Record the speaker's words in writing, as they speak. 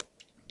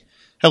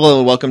Hello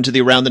and welcome to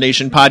the Around the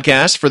Nation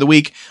podcast for the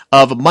week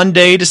of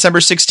Monday, December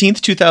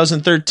 16th,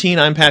 2013.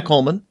 I'm Pat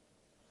Coleman.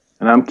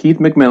 And I'm Keith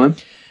McMillan.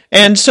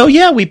 And so,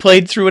 we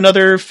played through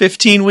another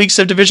 15 weeks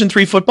of Division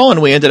III football,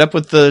 and we ended up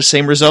with the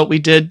same result we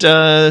did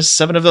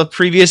 7 of the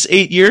previous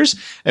 8 years.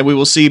 And we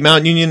will see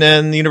Mount Union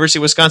and the University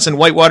of Wisconsin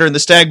Whitewater in the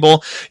Stag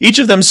Bowl, each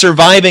of them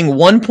surviving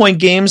 1-point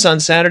games on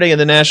Saturday in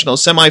the national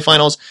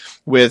semifinals,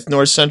 with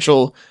North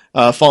Central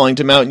falling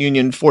to Mount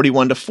Union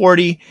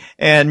 41-40,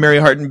 and Mary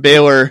Hardin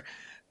Baylor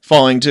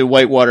falling to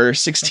Whitewater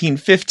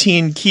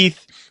 16-15.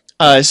 Keith,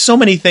 so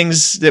many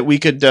things that we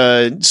could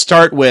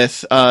start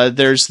with.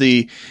 There's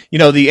the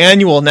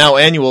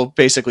annual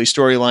basically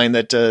storyline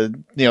that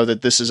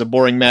that this is a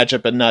boring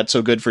matchup and not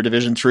so good for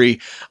Division III.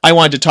 I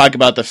wanted to talk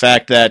about the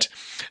fact that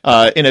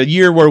in a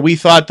year where we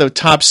thought the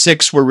top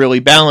 6 were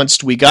really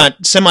balanced, we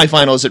got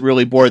semifinals that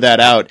really bore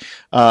that out.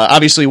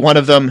 Obviously, one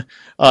of them,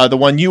 the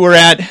one you were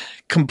at,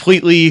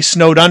 completely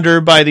snowed under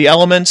by the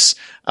elements,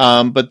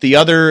 but the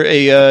other,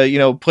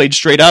 played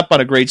straight up on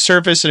a great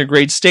surface in a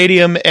great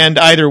stadium, and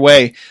either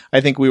way,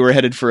 I think we were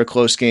headed for a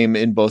close game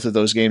in both of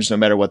those games, no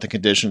matter what the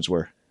conditions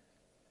were.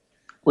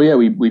 Well, yeah,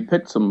 we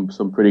picked some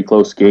pretty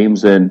close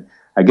games, and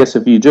I guess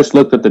if you just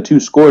looked at the two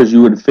scores,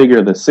 you would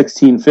figure the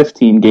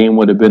 16-15 game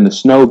would have been the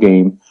snow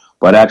game,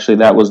 but actually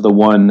that was the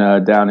one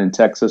down in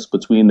Texas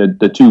between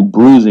the two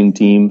bruising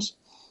teams,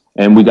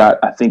 and we got,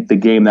 I think, the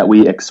game that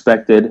we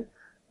expected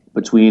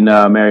between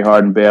Mary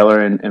Hardin Baylor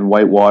and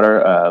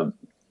Whitewater.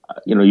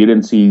 You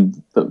didn't see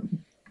the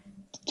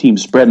team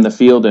spreading the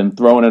field and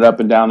throwing it up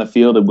and down the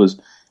field. It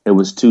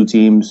was two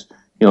teams,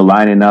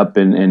 lining up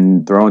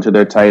and throwing to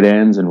their tight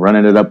ends and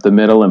running it up the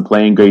middle and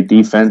playing great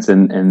defense.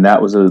 And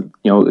that was a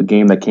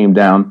game that came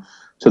down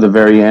to the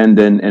very end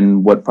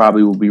and what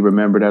probably will be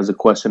remembered as a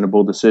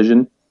questionable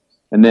decision.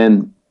 And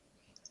then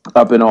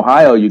up in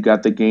Ohio, you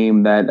got the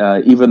game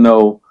that even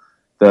though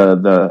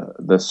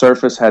the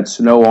surface had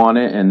snow on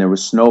it, and there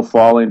was snow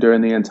falling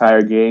during the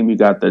entire game. You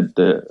got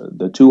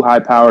the two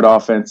high-powered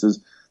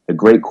offenses, the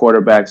great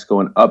quarterbacks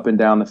going up and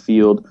down the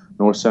field.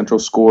 North Central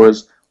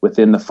scores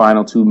within the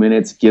final 2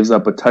 minutes, gives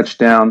up a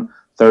touchdown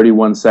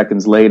 31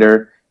 seconds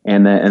later,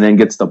 and then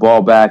gets the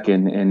ball back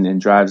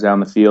and drives down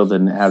the field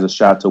and has a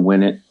shot to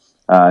win it.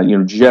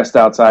 Just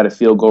outside of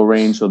field goal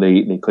range, so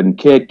they couldn't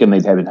kick, and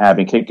they'd been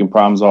having kicking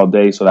problems all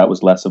day, so that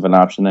was less of an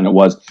option than it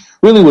was.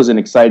 Really was an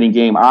exciting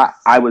game.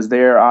 I was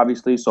there,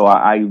 obviously, so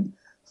I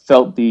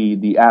felt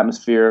the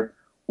atmosphere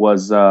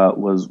was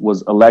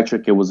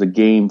electric. It was a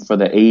game for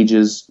the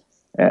ages,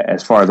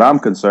 as far as I'm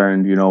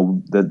concerned.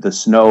 The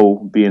snow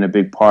being a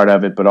big part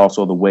of it, but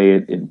also the way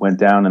it went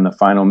down in the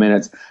final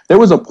minutes. There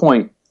was a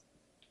point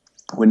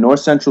when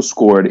North Central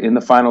scored in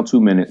the final 2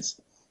 minutes,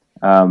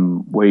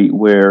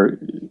 where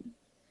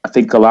I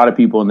think a lot of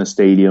people in the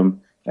stadium,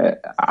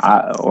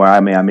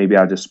 maybe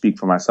I'll just speak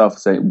for myself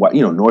and say,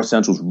 North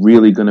Central's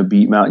really going to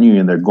beat Mount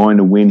Union. They're going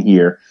to win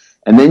here.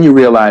 And then you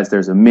realize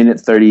there's a minute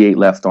 38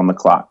 left on the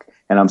clock.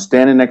 And I'm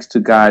standing next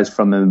to guys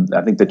from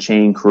the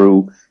chain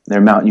crew,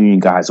 they're Mount Union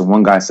guys. And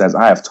one guy says,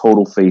 I have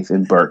total faith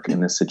in Burke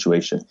in this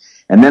situation.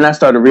 And then I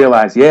started to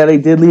realize, they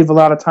did leave a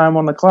lot of time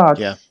on the clock.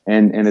 Yeah.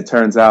 And it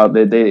turns out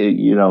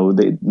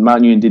that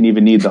Mount Union didn't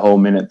even need the whole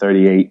minute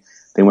 38.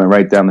 They went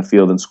right down the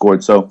field and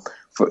scored. So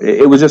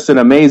it was just an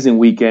amazing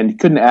weekend. You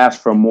couldn't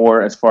ask for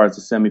more as far as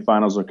the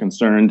semifinals are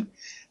concerned,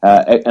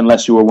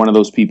 unless you were one of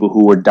those people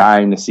who were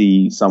dying to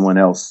see someone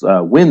else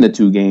win the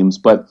two games.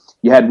 But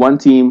you had one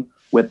team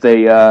with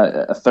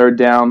a third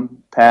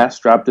down pass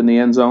dropped in the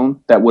end zone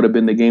that would have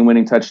been the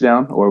game-winning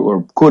touchdown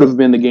or could have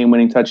been the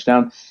game-winning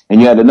touchdown. And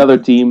you had another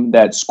team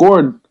that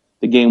scored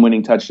the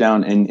game-winning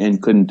touchdown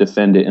and couldn't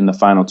defend it in the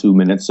final 2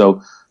 minutes.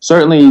 So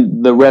certainly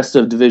the rest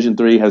of Division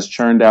III has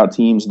churned out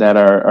teams that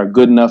are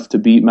good enough to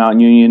beat Mount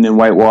Union and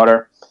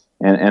Whitewater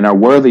and are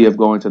worthy of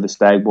going to the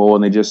Stag Bowl.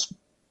 And they just,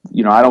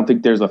 I don't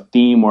think there's a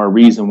theme or a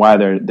reason why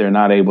they're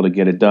not able to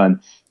get it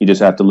done. You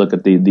just have to look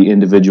at the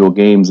individual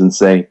games and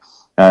say,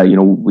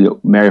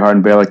 Mary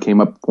Hardin Baylor came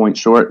up a point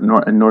short,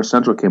 and North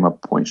Central came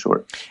up a point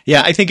short.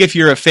 Yeah, I think if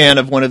you're a fan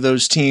of one of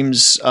those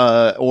teams,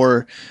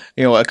 or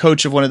a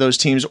coach of one of those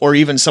teams, or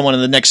even someone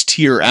in the next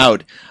tier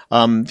out,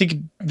 I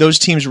think those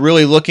teams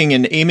really looking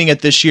and aiming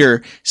at this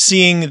year,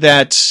 seeing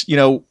that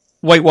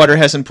Whitewater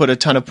hasn't put a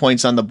ton of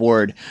points on the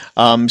board,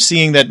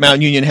 seeing that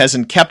Mount Union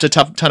hasn't kept a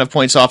ton of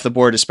points off the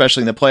board,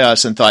 especially in the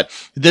playoffs, and thought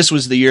this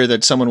was the year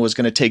that someone was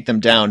going to take them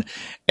down.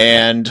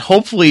 And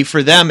hopefully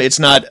for them, it's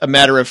not a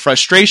matter of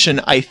frustration.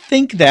 I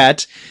think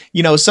that,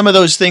 some of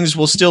those things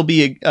will still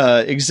be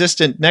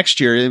existent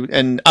next year.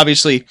 And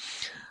obviously,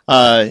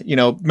 Mount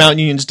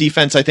Union's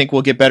defense, I think,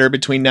 will get better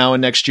between now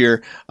and next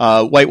year.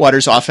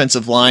 Whitewater's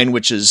offensive line,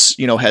 which is,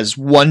 has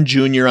one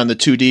junior on the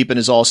two deep and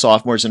is all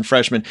sophomores and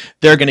freshmen,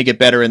 they're going to get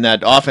better, and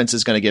that offense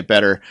is going to get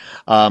better.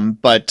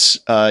 But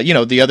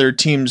the other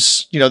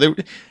teams,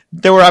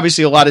 there were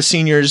obviously a lot of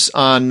seniors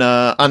on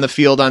the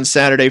field on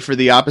Saturday for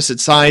the opposite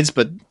sides,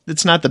 but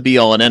it's not the be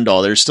all and end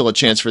all. There's still a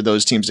chance for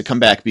those teams to come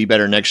back, be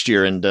better next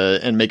year, and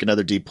make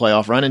another deep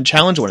playoff run and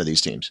challenge one of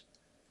these teams.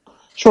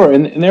 Sure,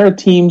 and there are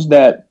teams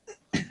that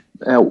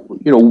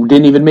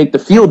didn't even make the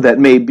field that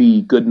may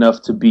be good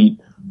enough to beat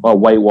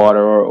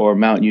Whitewater or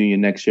Mount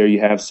Union next year. You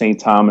have St.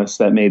 Thomas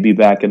that may be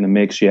back in the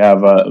mix. You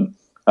have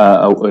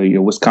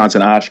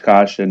Wisconsin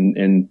Oshkosh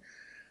and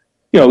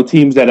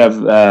teams that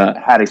have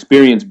had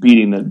experience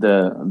beating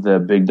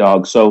the big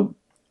dogs. So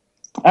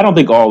I don't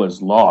think all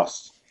is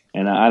lost,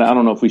 and I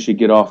don't know if we should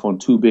get off on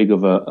too big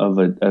of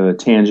a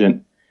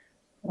tangent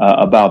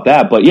about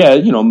that. But yeah,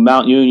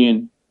 Mount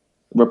Union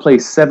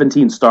replaced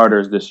 17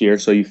 starters this year,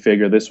 so you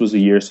figure this was a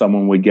year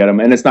someone would get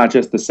them. And it's not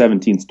just the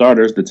 17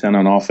 starters, the 10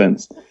 on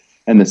offense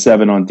and the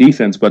 7 on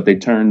defense, but they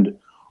turned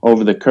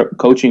over the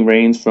coaching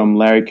reins from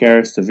Larry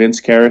Karras to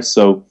Vince Karras.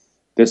 So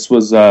this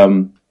was, I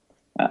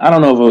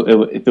don't know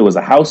if it was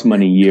a house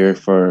money year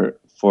for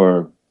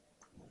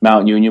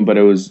Mount Union, but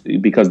it was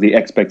because the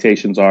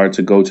expectations are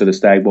to go to the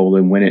Stag Bowl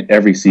and win it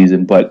every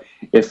season. But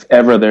if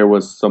ever there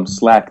was some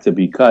slack to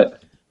be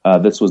cut,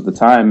 this was the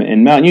time.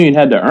 And Mount Union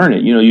had to earn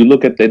it. You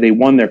look at they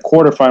won their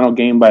quarterfinal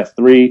game by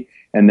 3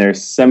 and their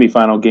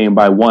semifinal game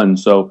by 1.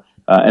 So,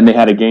 and they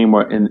had a game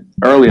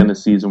early in the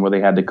season where they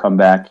had to come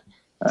back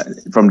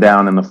from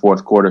down in the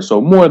fourth quarter.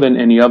 So more than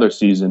any other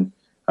season,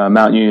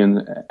 Mount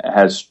Union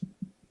has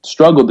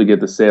struggled to get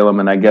to Salem.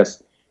 And I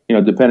guess,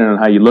 depending on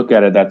how you look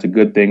at it, that's a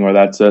good thing, or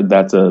that's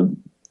a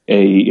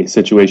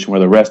situation where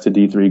the rest of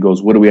D3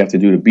 goes, what do we have to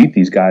do to beat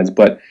these guys?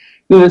 But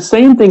the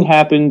same thing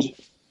happened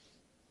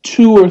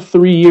 2 or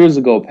 3 years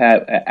ago,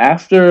 Pat,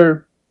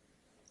 after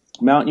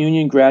Mount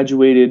Union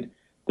graduated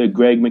the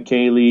Greg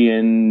McKaylee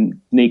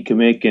and Nate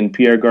Kamick and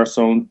Pierre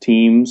Garçon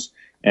teams,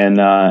 and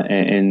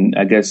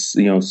I guess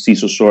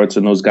Cecil Shorts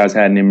and those guys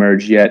hadn't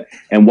emerged yet,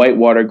 and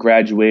Whitewater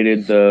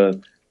graduated the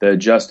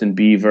Justin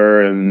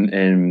Beaver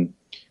and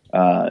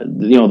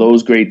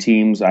those great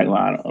teams.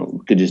 I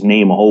could just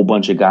name a whole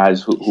bunch of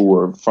guys who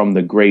were from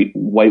the great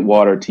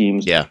Whitewater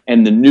teams. Yeah.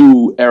 And the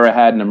new era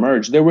hadn't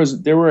emerged. There was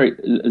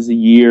a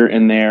year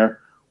in there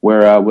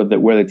where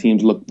the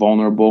teams looked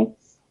vulnerable,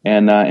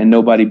 and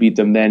nobody beat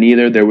them then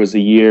either. There was a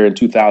year in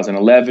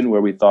 2011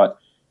 where we thought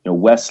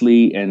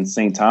Wesley and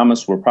St.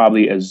 Thomas were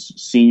probably as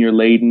senior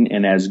laden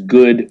and as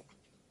good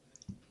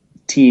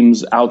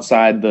teams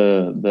outside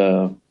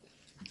the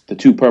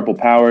two Purple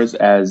Powers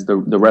as the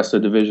rest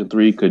of Division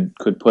III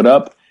could put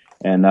up,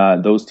 and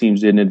those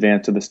teams didn't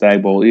advance to the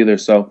Stag Bowl either.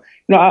 So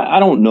I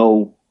don't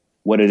know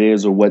what it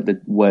is or what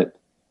the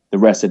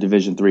rest of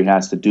Division III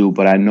has to do,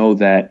 but I know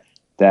that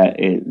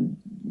it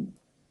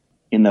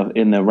in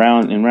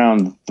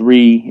round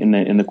 3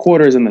 in the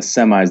quarters and the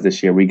semis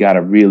this year, we got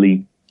a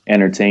really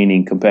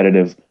entertaining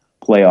competitive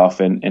playoff,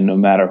 and no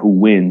matter who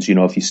wins,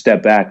 if you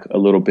step back a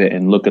little bit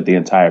and look at the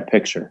entire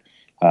picture,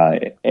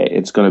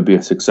 it's going to be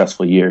a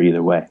successful year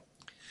either way.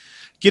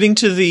 Getting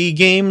to the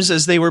games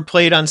as they were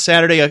played on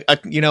Saturday,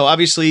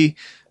 obviously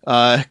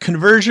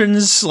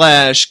conversions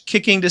 /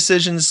 kicking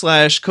decisions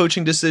 /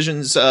 coaching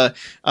decisions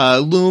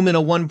loom in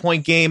a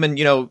 1-point game. And,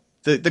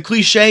 the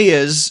cliche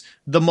is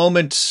the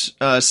moment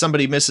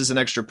somebody misses an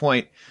extra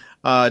point,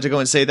 to go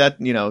and say that,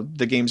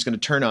 the game's going to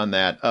turn on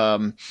that.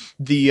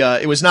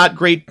 It was not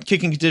great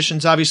kicking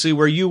conditions, obviously,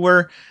 where you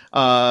were,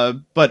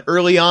 but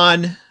early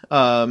on,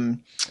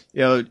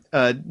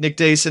 Nick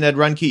Dace and Ed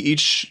Runke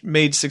each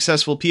made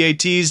successful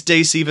PATs.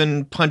 Dace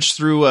even punched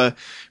through a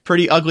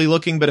pretty ugly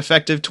looking but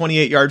effective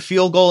 28-yard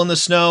field goal in the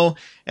snow.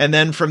 And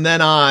then from then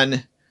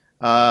on,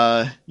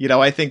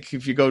 I think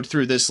if you go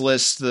through this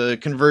list, the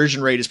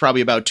conversion rate is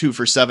probably about 2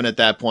 for 7 at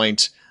that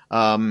point.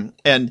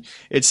 And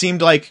it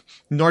seemed like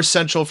North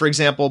Central, for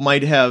example,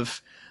 might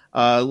have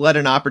let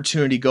an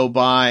opportunity go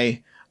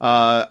by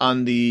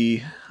on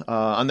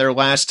their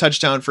last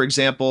touchdown, for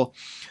example,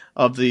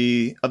 of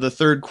the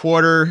third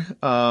quarter,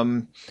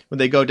 when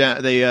they go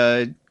down,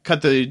 they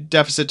cut the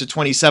deficit to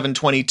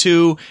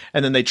 27-22,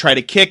 and then they try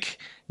to kick.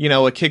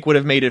 A kick would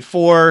have made it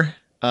 4.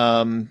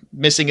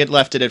 Missing it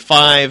left it at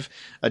 5.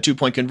 A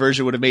 2-point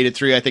conversion would have made it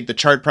 3. I think the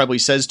chart probably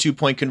says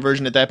 2-point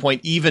conversion at that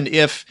point, even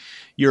if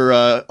you're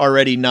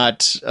already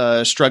not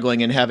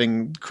struggling and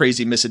having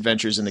crazy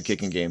misadventures in the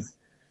kicking game.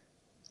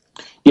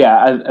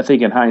 Yeah, I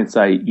think in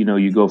hindsight,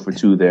 you go for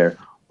 2 there.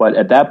 But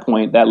at that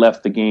point, that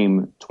left the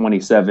game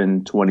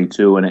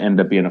 27-22, and it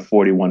ended up being a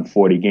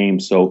 41-40 game.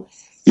 So,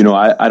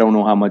 I don't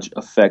know how much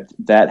effect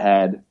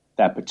that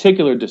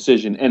particular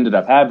decision ended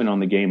up having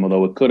on the game,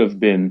 although it could have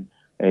been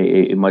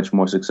a much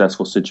more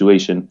successful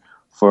situation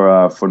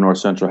for North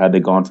Central had they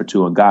gone for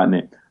 2 and gotten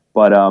it.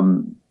 But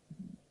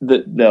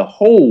the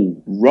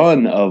whole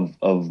run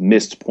of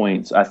missed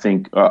points, I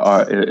think,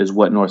 is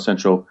what North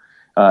Central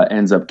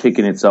ends up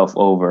kicking itself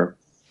over,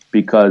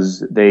 because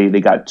they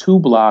got 2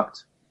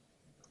 blocked.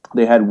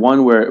 They had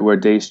one where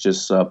Dace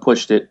just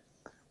pushed it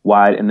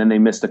wide, and then they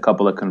missed a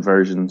couple of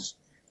conversions.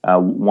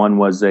 One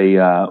was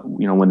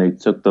when they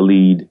took the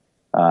lead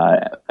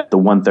at the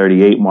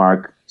 138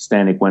 mark,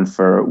 Stanek went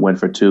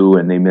for 2,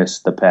 and they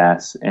missed the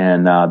pass.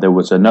 And there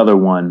was another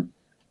one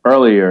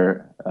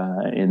earlier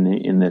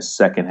in this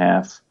second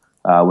half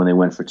when they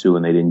went for 2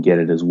 and they didn't get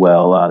it as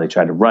well. They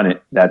tried to run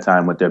it that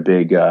time with their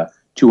big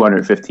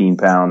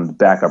 215-pound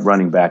backup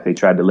running back. They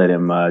tried to let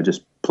him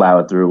just plow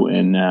it through,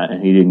 and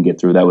he didn't get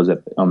through. That was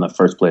on the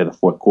first play of the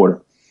fourth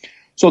quarter.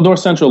 So North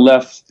Central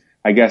left,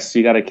 I guess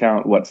you got to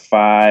count,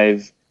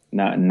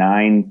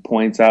 9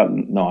 points out.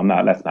 No, I'm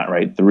not. That's not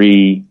right.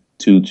 3,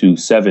 2, 2,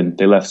 7.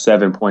 They left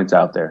 7 points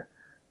out there,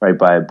 right,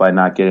 by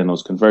not getting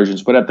those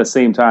conversions. But at the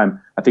same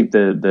time, I think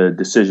the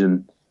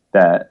decision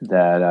that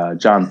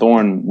John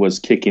Thorne was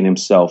kicking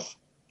himself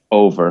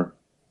over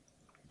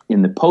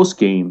in the post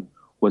game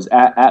was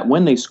at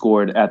when they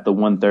scored at the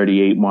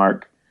 138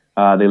 mark.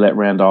 They let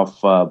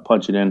Randolph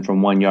punch it in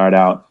from 1 yard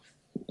out.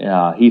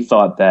 He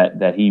thought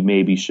that he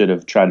maybe should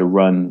have tried to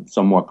run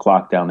some more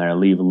clock down there and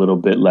leave a little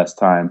bit less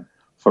time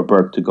for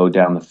Burke to go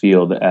down the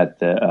field at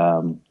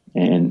the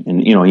and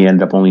he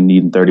ended up only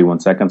needing 31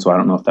 seconds. So I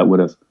don't know if that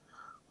would have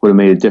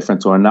made a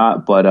difference or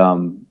not. But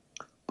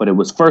it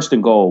was first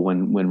and goal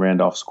when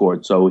Randolph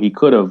scored. So he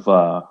could have.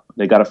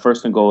 They got a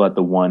first and goal at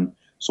the 1.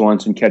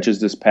 Sorensen catches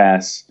this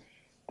pass.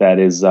 That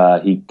is,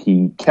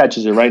 he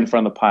catches it right in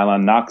front of the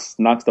pylon, knocks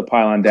the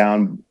pylon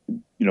down.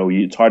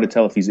 It's hard to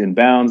tell if he's in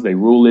bounds. They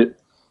rule it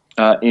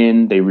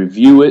in. They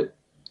review it,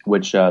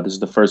 which this is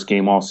the first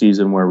game all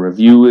season where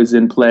review is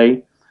in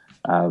play.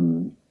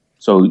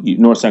 So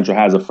North Central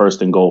has a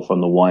first and goal from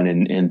the 1,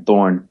 and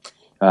Thorne,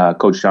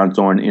 Coach John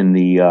Thorne, in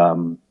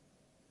the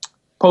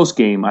post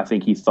game, I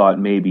think he thought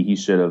maybe he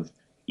should have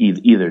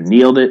either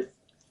kneeled it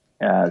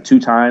 2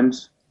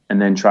 times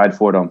and then tried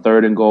for it on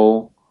third and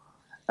goal.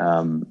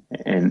 And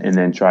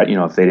then try,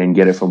 if they didn't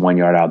get it from 1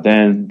 yard out,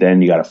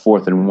 then you got a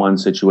 4th and 1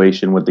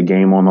 situation with the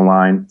game on the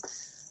line.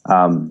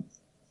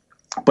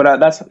 But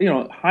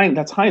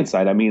that's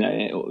hindsight. I mean,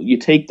 you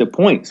take the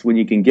points when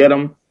you can get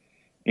them,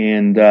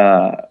 and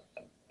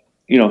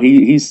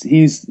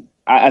he's.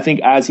 I think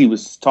as he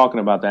was talking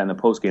about that in the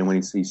post game when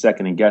he's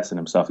second guessing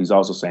himself, he's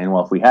also saying,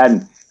 well,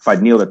 if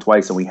I'd kneeled it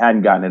twice and we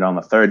hadn't gotten it on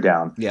the third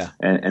down,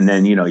 and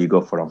then you go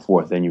for it on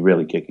fourth, then you're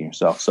really kicking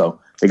yourself. So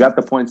they got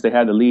the points, they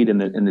had the lead,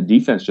 and the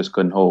defense just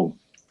couldn't hold.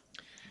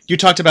 You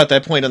talked about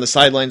that point on the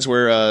sidelines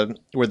where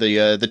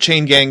the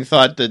chain gang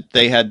thought that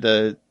they had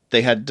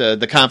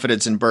the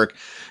confidence in Burke.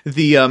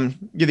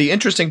 The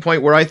interesting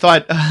point where I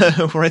thought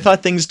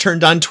things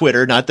turned on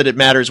Twitter, not that it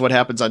matters what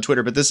happens on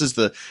Twitter, but this is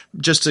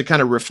just to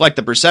kind of reflect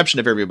the perception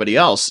of everybody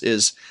else,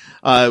 is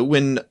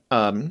when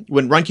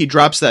Ruhnke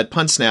drops that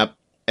punt snap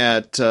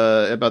at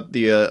about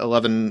the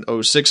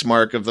 11:06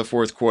 mark of the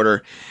fourth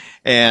quarter,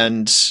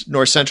 and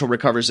North Central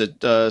recovers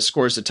it,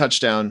 scores a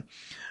touchdown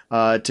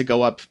to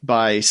go up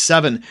by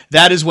 7.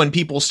 That is when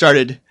people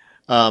started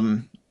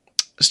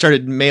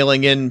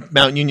mailing in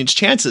Mount Union's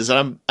chances,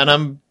 and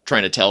I'm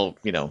trying to tell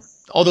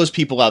all those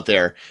people out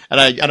there, and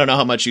I don't know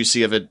how much you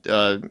see of it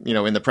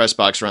in the press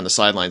box or on the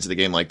sidelines of the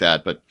game like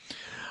that, but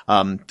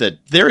that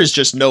there is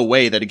just no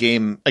way that a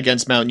game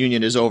against Mount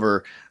Union is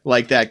over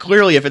like that.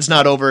 Clearly, if it's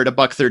not over at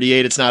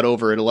 $1:38, it's not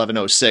over at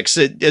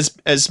 11:06.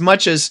 As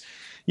much as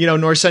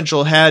North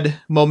Central had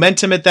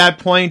momentum at that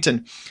point,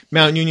 and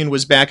Mount Union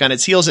was back on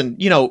its heels,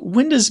 and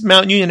when does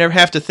Mount Union ever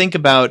have to think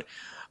about?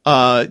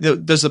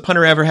 Does the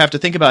punter ever have to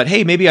think about,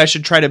 hey, maybe I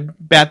should try to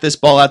bat this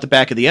ball out the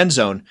back of the end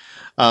zone?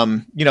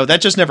 That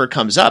just never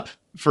comes up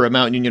for a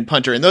Mount Union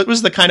punter. And that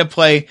was the kind of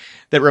play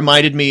that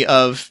reminded me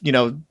of,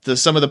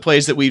 some of the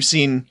plays that we've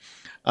seen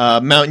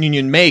Mount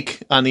Union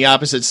make on the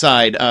opposite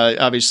side.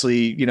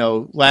 Obviously,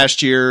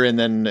 last year, and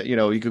then,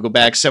 you could go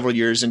back several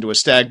years into a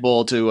Stag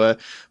Bowl to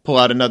pull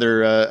out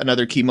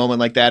another key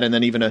moment like that, and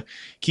then even a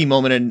key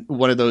moment in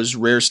one of those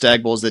rare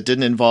Stag Bowls that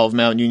didn't involve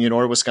Mount Union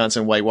or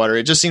Wisconsin Whitewater.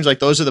 It just seems like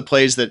those are the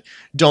plays that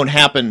don't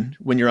happen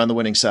when you're on the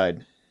winning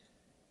side.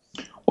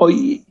 Well,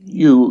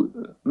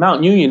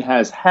 Mount Union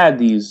has had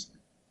these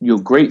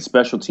great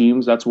special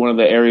teams. That's one of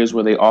the areas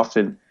where they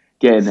often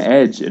get an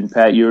edge. And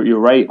Pat, you're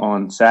right.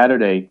 On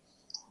Saturday,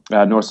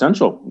 North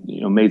Central,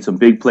 made some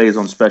big plays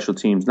on special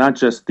teams. Not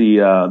just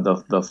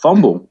the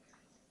fumble,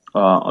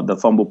 the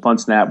fumble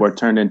punt snap where it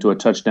turned into a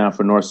touchdown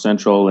for North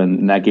Central,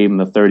 and that gave them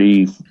the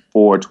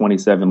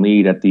 34-27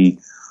 lead at the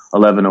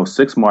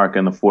 11:06 mark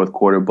in the fourth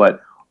quarter.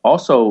 But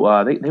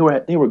also,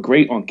 they were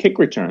great on kick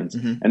returns,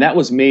 and that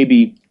was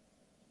maybe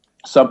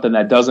something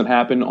that doesn't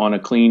happen on a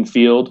clean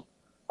field.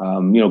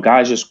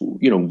 Guys just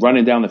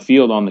running down the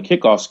field on the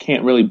kickoffs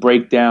can't really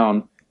break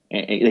down.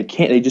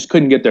 They just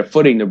couldn't get their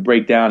footing to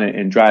break down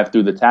and drive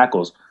through the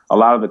tackles. A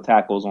lot of the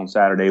tackles on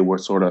Saturday were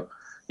sort of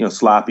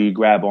sloppy,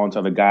 grab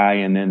onto the guy,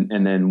 and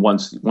then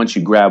once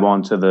you grab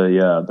onto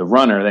the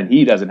runner, then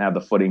he doesn't have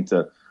the footing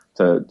to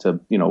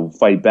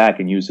fight back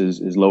and use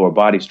his lower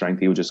body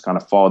strength. He would just kind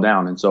of fall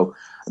down, and so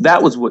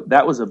that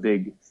was a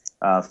big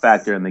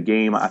factor in the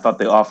game. I thought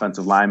the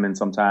offensive linemen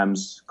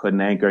sometimes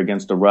couldn't anchor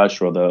against the rush,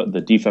 or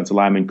the defensive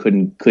linemen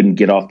couldn't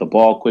get off the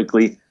ball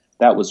quickly.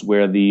 That was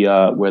where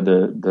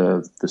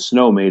the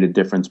snow made a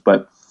difference,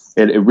 but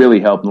it really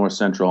helped North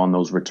Central on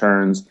those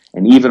returns,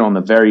 and even on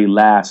the very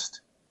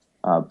last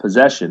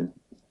possession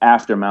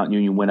after Mount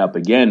Union went up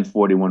again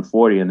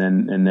 41-40,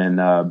 and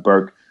then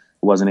Burke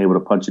wasn't able to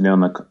punch it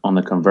in on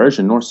the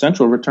conversion. North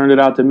Central returned it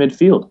out to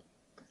midfield,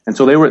 and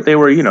so they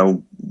were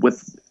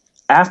with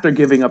after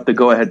giving up the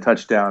go ahead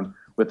touchdown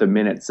with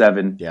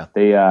 1:07,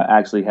 they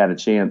actually had a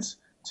chance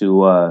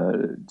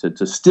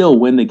to still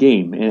win the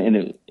game,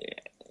 and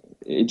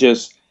it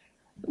just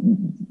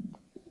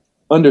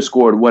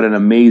underscored what an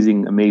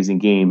amazing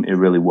game it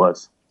really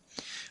was.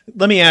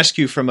 Let me ask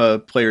you from a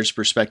player's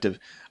perspective.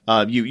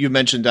 You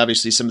mentioned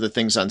obviously some of the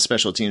things on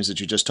special teams that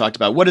you just talked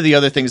about. What are the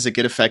other things that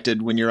get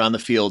affected when you're on the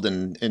field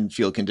and in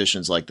field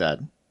conditions like that?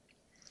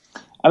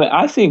 I mean,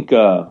 I think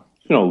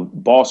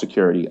ball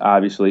security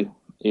obviously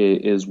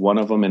is one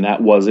of them, and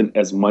that wasn't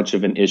as much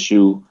of an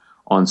issue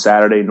on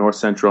Saturday. North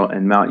Central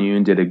and Mount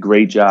Union did a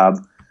great job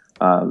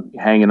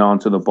hanging on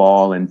to the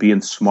ball and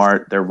being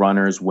smart. Their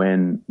runners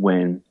when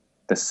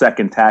the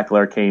second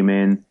tackler came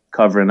in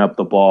covering up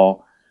the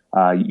ball.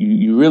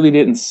 You really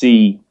didn't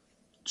see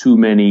too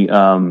many.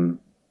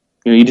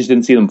 You just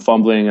didn't see them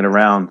fumbling it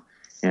around,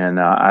 and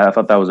I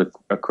thought that was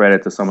a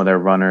credit to some of their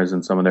runners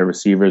and some of their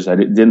receivers. I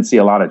didn't see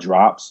a lot of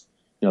drops.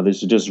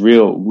 There's just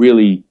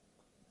really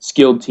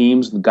skilled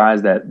teams,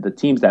 the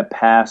teams that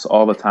pass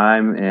all the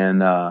time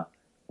and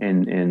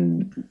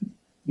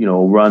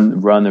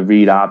run the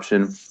read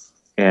option,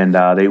 and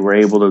they were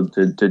able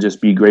to just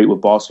be great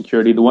with ball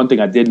security. The one thing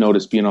I did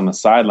notice being on the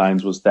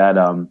sidelines was that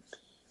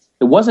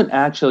it wasn't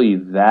actually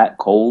that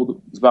cold.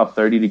 It was about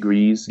 30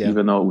 degrees,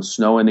 even though it was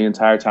snowing the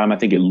entire time. I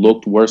think it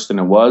looked worse than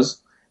it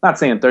was. Not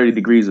saying 30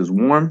 degrees is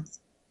warm,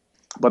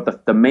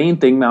 but the main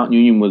thing Mount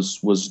Union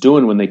was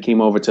doing when they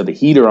came over to the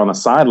heater on the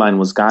sideline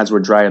was guys were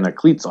drying their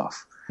cleats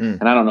off.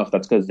 And I don't know if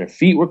that's because their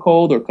feet were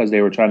cold or because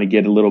they were trying to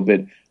get a little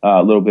bit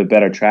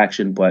better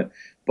traction. But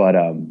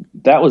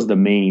that was the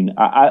main.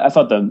 I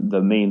thought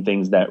the main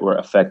things that were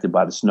affected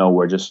by the snow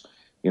were just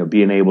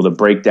being able to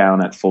break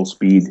down at full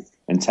speed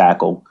and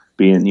tackle.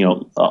 Being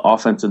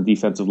offensive and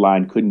defensive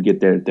line couldn't get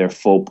their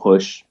full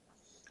push,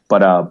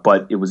 but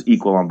it was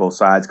equal on both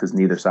sides because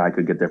neither side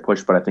could get their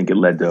push. But I think it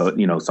led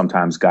to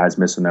sometimes guys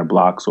missing their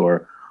blocks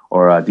or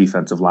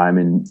defensive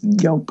linemen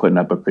putting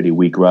up a pretty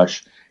weak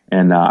rush.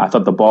 And I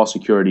thought the ball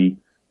security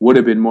would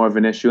have been more of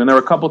an issue. And there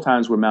were a couple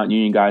times where Mount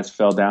Union guys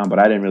fell down, but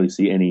I didn't really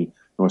see any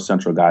North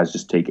Central guys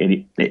just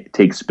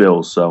take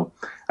spills. So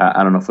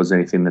I don't know if it was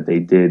anything that they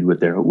did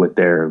with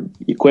their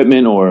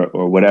equipment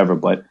or whatever,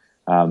 but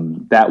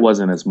that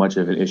wasn't as much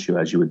of an issue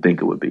as you would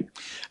think it would be.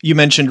 You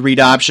mentioned read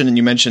option and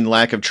you mentioned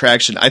lack of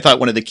traction. I thought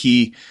one of the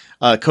key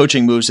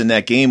coaching moves in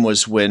that game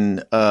was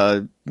when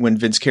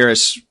Vince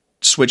Karras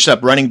switched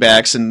up running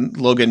backs, and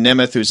Logan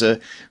Nemeth,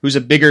 who's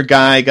a bigger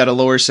guy, got a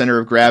lower center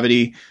of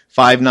gravity,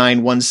 5'9",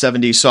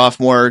 170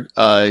 sophomore.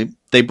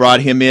 They brought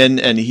him in,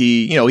 and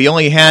he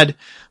only had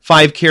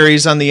 5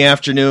 carries on the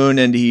afternoon,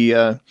 and he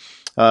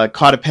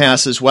caught a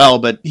pass as well.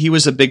 But he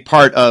was a big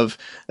part of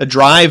a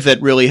drive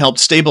that really helped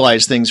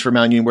stabilize things for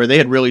Mount Union, where they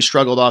had really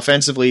struggled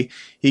offensively.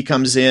 He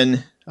comes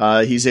in.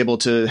 He's able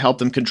to help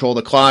them control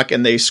the clock,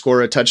 and they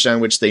score a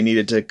touchdown, which they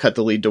needed to cut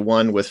the lead to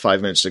 1 with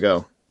 5 minutes to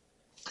go.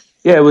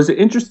 Yeah, it was an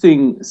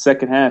interesting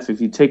second half.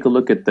 If you take a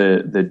look at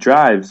the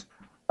drives,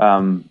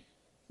 Mount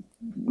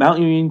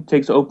Union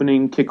takes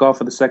opening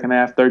kickoff of the second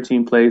half,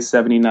 13 plays,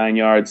 79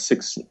 yards,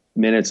 6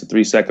 minutes and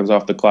 3 seconds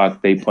off the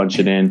clock. They punch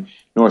it in.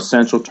 North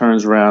Central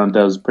turns around,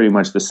 does pretty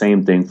much the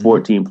same thing,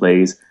 14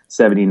 plays,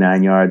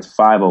 79 yards,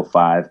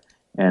 5:05.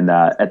 And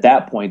at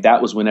that point,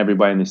 that was when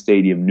everybody in the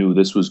stadium knew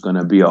this was going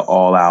to be an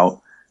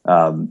all-out,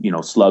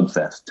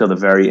 slugfest till the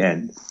very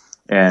end.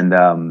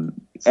 And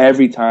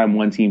every time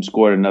one team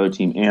scored, another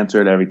team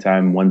answered. Every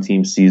time one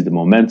team seized the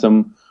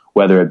momentum,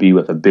 whether it be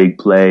with a big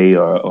play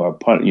or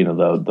punt,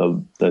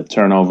 the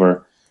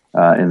turnover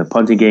in the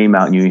punting game.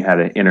 Mount Union had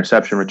an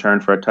interception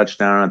return for a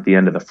touchdown at the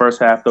end of the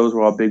first half. Those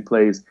were all big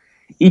plays.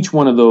 Each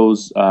one of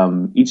those,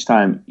 each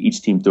time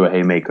each team threw a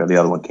haymaker, the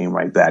other one came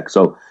right back.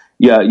 So,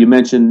 yeah, you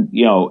mentioned,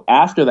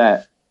 after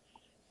that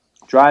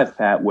drive,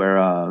 Pat,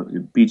 where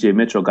B.J.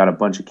 Mitchell got a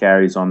bunch of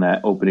carries on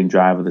that opening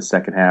drive of the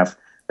second half,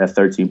 that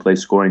 13-play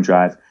scoring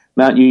drive.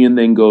 Mount Union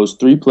then goes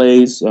 3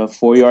 plays,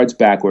 4 yards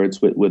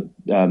backwards with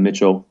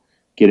Mitchell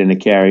getting a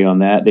carry on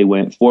that. They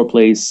went 4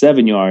 plays,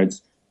 7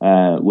 yards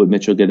with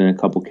Mitchell getting a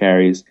couple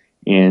carries,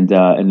 and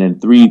then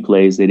 3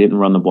 plays they didn't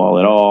run the ball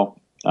at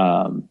all,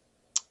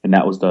 and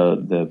that was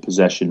the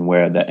possession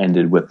where that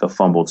ended with the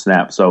fumbled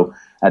snap. So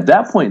at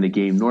that point in the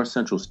game, North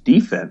Central's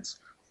defense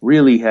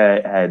really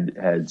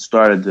had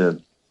started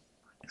to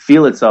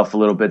feel itself a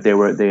little bit. They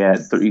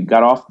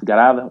got off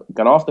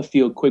the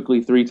field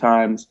quickly 3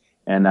 times.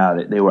 And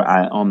they were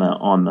on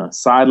the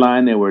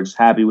sideline. They were just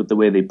happy with the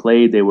way they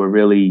played. They were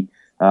really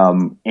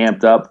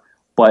amped up.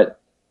 But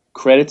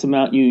credit to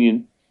Mount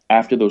Union,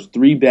 after those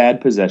 3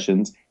 bad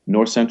possessions,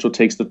 North Central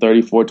takes the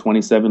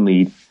 34-27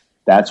 lead.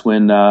 That's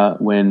when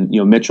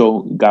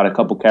Mitchell got a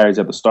couple carries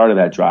at the start of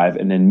that drive,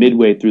 and then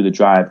midway through the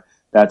drive,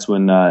 that's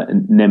when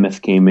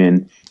Nemeth came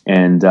in,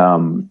 and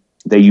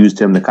they used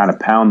him to kind of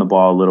pound the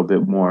ball a little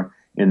bit more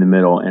in the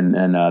middle, and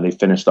they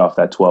finished off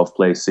that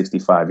 12-play,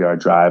 65-yard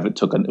drive.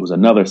 It was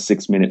another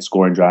 6-minute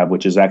scoring drive,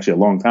 which is actually a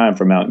long time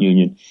for Mount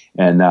Union,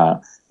 and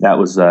that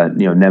was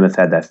Nemeth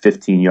had that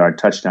 15-yard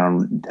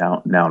touchdown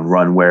down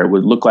run where it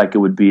would look like it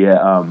would be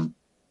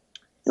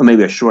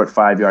maybe a short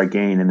 5-yard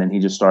gain, and then he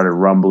just started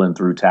rumbling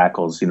through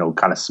tackles,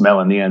 kind of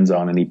smelling the end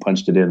zone, and he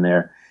punched it in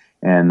there.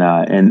 and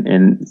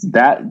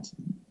that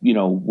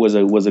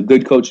was a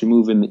good coaching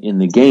move in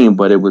the game,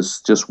 but it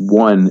was just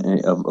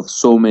one of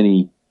so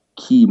many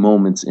key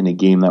moments in a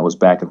game that was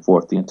back and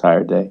forth the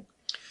entire day.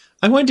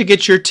 I wanted to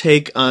get your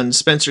take on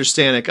Spencer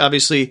Stanek.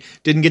 Obviously,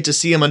 didn't get to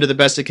see him under the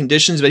best of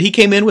conditions, but he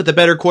came in with the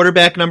better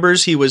quarterback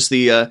numbers. He was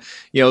the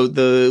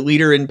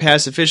leader in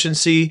pass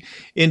efficiency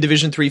in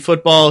Division III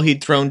football.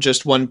 He'd thrown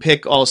just one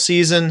pick all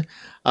season,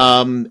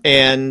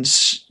 and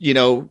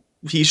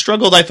he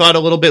struggled, I thought, a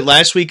little bit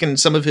last week, and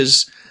some of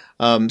his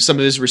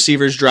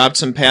receivers dropped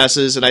some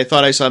passes, and I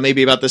thought I saw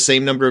maybe about the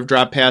same number of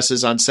drop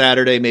passes on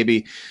Saturday,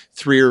 maybe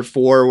 3 or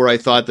 4, where I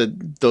thought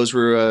that those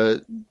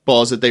were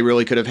balls that they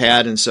really could have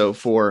had. And so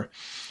for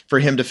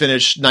him to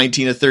finish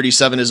 19 of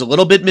 37 is a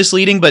little bit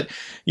misleading, but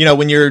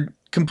when you're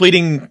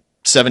completing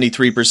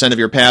 73% of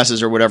your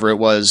passes or whatever it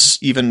was,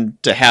 even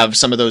to have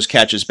some of those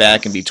catches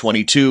back and be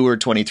 22 or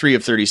 23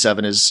 of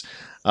 37 is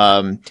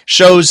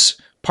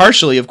shows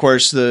partially, of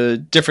course, the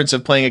difference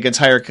of playing against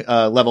higher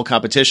level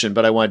competition,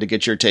 but I wanted to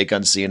get your take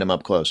on seeing him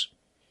up close.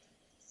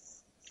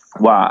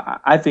 Well,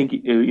 I think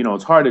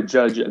it's hard to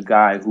judge a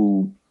guy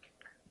who,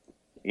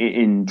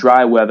 in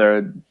dry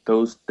weather,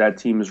 that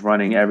team is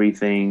running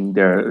everything.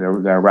 Their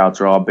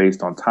routes are all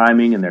based on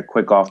timing, and they're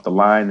quick off the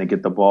line. They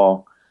get the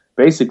ball.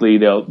 Basically,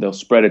 they'll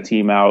spread a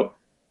team out.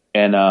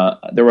 And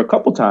there were a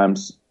couple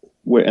times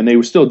and they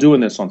were still doing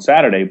this on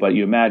Saturday, but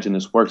you imagine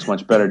this works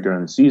much better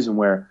during the season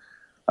where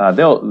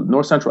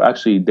North Central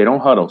actually, they don't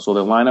huddle, so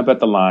they'll line up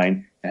at the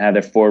line and have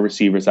their 4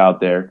 receivers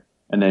out there.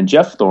 And then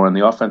Jeff Thorne,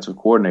 the offensive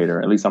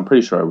coordinator, at least I'm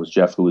pretty sure it was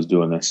Jeff who was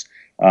doing this,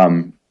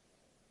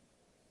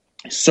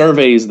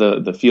 surveys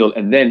the field,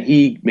 and then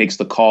he makes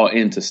the call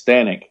into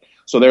Stanek.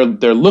 So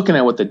they're looking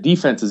at what the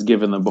defense is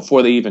giving them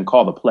before they even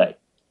call the play,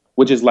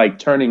 which is like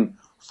turning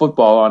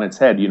football on its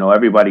head.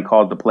 Everybody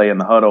called the play in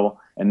the huddle,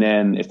 and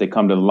then if they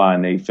come to the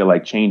line, they feel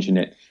like changing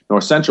it.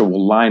 North Central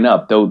will line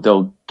up.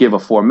 They'll give a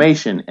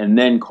formation and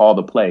then call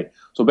the play.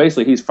 So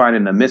basically, he's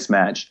finding the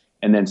mismatch,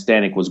 and then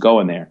Stanek was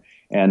going there.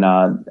 And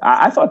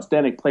I thought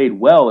Stanek played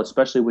well,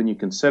 especially when you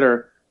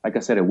consider, like I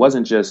said, it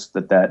wasn't just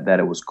that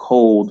it was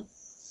cold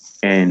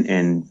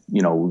and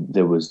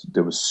there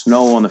was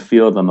snow on the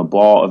field and the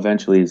ball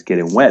eventually is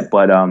getting wet.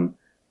 But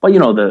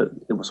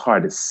it was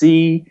hard to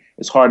see.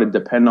 It's hard to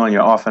depend on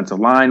your offensive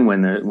line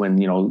when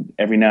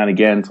every now and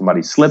again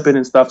somebody's slipping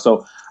and stuff.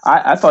 So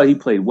I thought he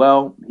played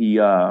well. He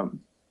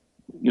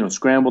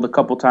scrambled a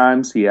couple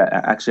times. He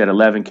actually had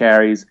 11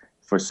 carries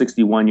for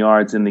 61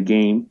 yards in the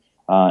game.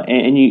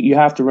 And you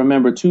have to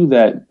remember too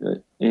that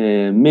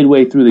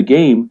midway through the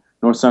game,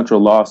 North Central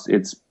lost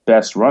its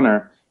best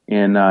runner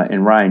in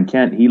Ryan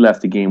Kent. He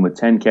left the game with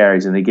 10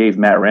 carries, and they gave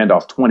Matt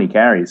Randolph 20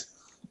 carries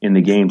in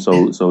the game.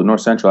 So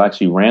North Central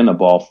actually ran the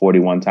ball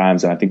 41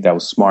 times, and I think that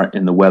was smart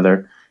in the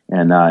weather.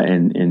 And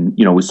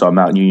we saw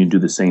Mount Union do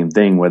the same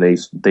thing where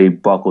they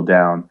buckled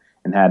down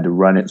and had to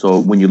run it. So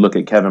when you look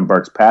at Kevin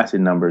Burke's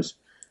passing numbers,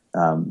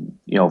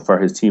 for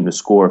his team to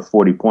score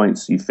 40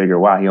 points, you figure,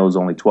 wow, he was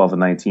only 12 and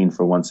 19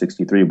 for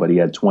 163, but he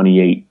had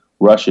 28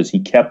 rushes. He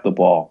kept the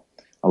ball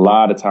a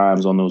lot of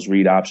times on those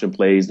read option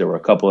plays. There were a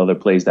couple other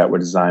plays that were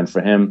designed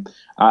for him.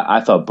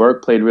 I thought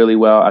Burke played really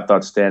well. I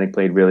thought Stanek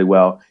played really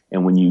well.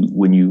 And when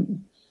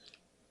you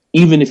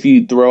even if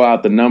you throw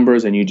out the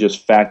numbers and you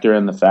just factor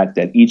in the fact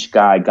that each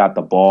guy got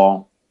the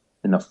ball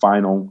in the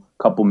final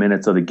couple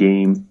minutes of the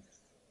game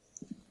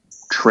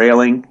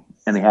trailing,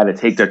 and they had to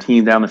take their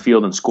team down the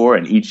field and score,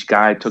 and each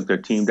guy took their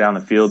team down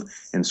the field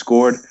and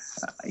scored,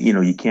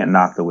 you can't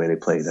knock the way they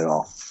played at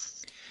all.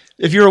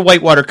 If you're a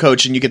Whitewater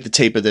coach and you get the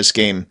tape of this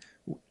game,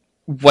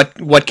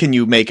 what can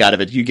you make out of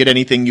it? Do you get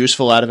anything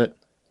useful out of it?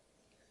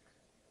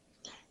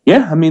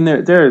 Yeah, I mean,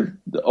 there are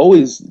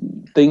always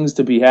things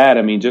to be had.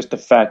 I mean, just the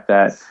fact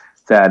that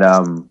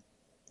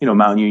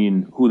Mount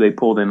Union, who they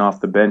pulled in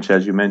off the bench,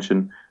 as you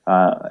mentioned,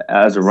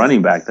 as a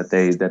running back, that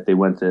they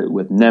went to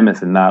with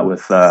Nemeth and not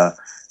with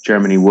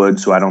Germany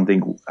Woods. So I don't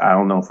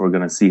know if we're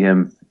going to see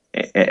him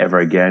ever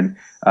again.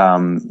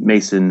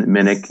 Mason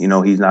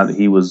Minnick,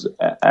 he was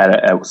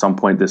at some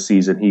point this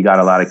season, he got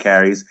a lot of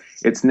carries.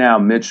 It's now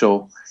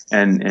Mitchell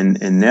and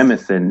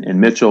Nemeth,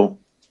 and Mitchell,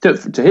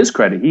 to his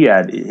credit, he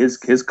had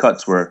his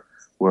cuts were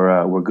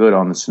good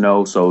on the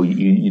snow. So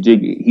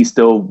he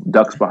still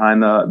ducks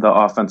behind the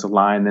offensive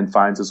line, then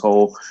finds his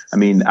hole. I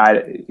mean,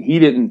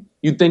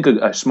 you'd think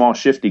a small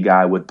shifty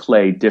guy would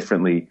play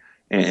differently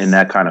in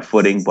that kind of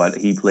footing, but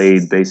he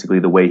played basically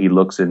the way he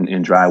looks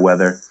in dry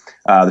weather.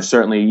 There's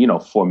certainly,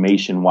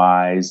 formation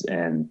wise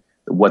and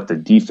what the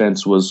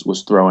defense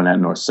was throwing at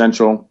North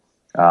Central.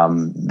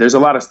 There's a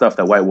lot of stuff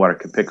that Whitewater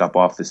can pick up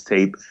off this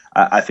tape.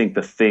 I think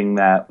the thing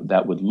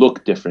that would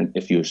look different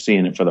if you're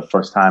seeing it for the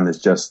first time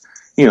is just,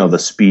 the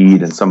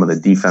speed and some of the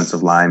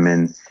defensive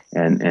linemen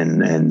and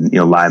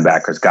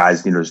linebackers,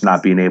 guys, just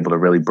not being able to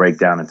really break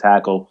down and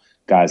tackle,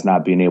 guys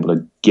not being able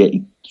to get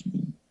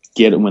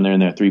it when they're in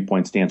their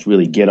 3-point stance,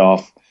 really get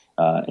off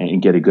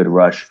and get a good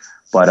rush.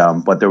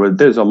 But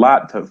there's a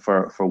lot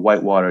for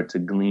Whitewater to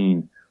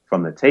glean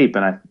from the tape.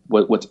 And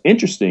what's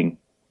interesting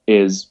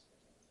is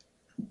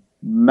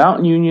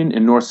Mount Union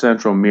and North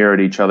Central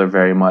mirrored each other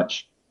very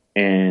much,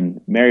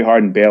 and Mary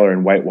Hardin, Baylor,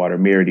 and Whitewater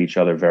mirrored each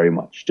other very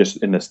much,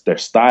 just in their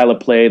style of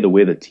play, the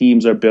way the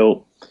teams are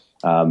built,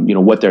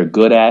 what they're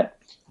good at.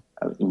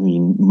 I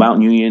mean,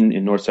 Mount Union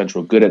and North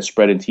Central good at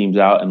spreading teams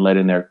out and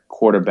letting their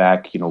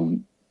quarterback,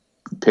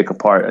 pick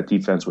apart a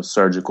defense with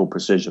surgical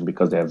precision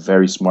because they have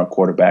very smart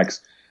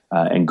quarterbacks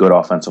and good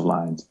offensive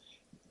lines.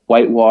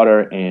 Whitewater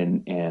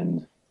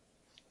and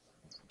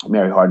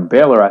Mary Hardin,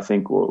 Baylor, I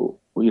think,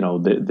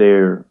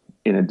 they're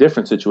in a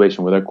different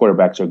situation where their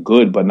quarterbacks are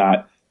good, but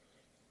not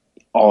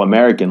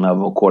all-American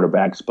level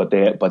quarterbacks, but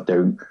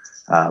they're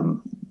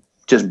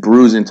just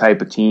bruising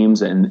type of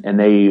teams, and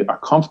they are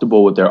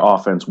comfortable with their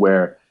offense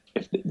where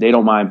if they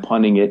don't mind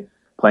punting it,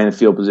 playing a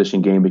field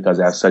position game because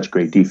they have such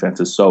great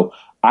defenses. So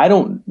I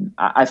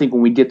think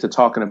when we get to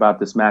talking about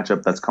this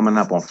matchup that's coming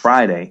up on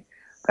Friday,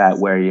 Pat,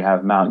 where you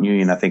have Mount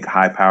Union, I think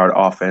high-powered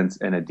offense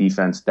and a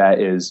defense that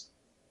is,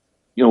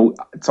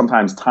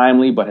 sometimes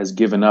timely, but has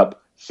given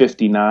up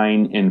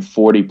 59 and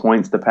 40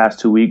 points the past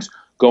 2 weeks,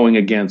 going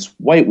against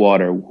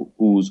Whitewater,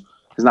 who's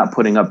not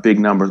putting up big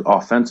numbers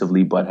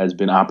offensively, but has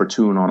been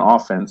opportune on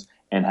offense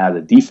and has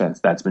a defense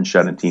that's been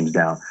shutting teams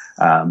down.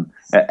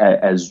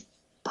 As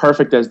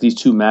perfect as these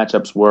two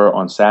matchups were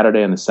on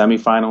Saturday in the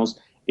semifinals,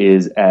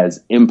 is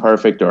as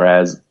imperfect or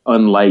as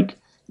unlike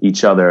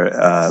each other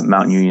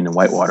Mount Union and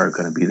Whitewater are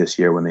going to be this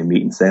year when they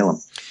meet in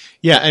Salem.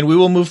 Yeah, and we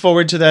will move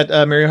forward to that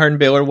Mary Hardin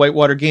Baylor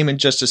Whitewater game in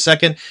just a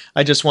second.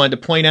 I just wanted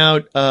to point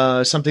out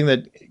something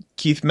that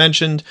Keith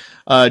mentioned.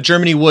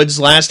 Germany Woods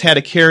last had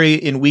a carry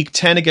in Week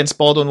 10 against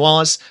Baldwin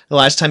Wallace. The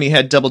last time he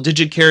had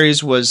double-digit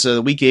carries was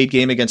the Week 8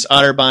 game against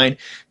Otterbein.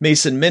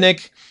 Mason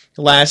Minnick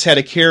last had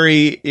a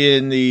carry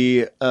in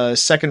the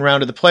second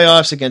round of the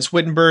playoffs against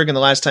Wittenberg, and the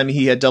last time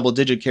he had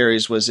double-digit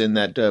carries was in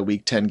that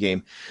Week 10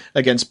 game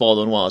against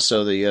Baldwin Wallace.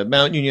 So the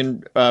Mount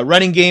Union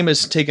running game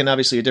has taken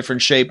obviously a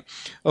different shape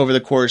over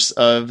the course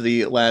of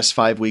the last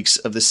 5 weeks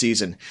of the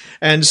season.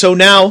 And so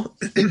now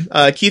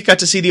Keith got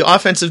to see the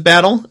offensive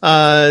battle.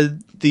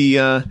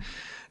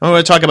 I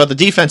want to talk about the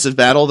defensive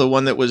battle, the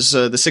one that was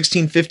the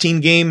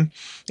 16-15 game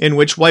in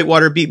which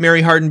Whitewater beat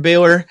Mary Hardin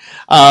Baylor.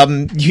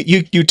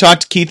 You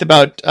talked, Keith,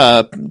 about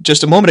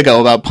just a moment ago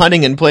about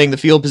punting and playing the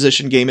field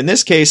position game. In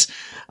this case,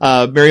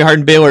 Mary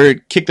Hardin Baylor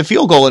kicked the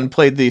field goal and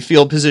played the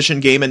field position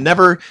game and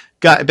never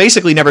got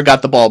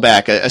the ball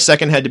back. A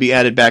second had to be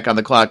added back on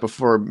the clock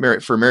for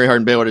Mary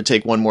Hardin Baylor to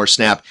take one more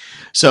snap.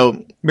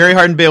 So Mary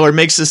Hardin Baylor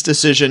makes this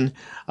decision.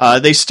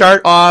 They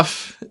start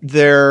off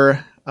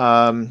their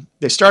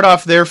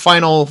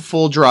final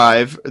full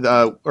drive,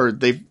 or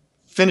they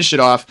finish it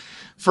off.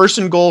 First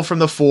and goal from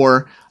the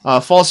 4.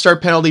 False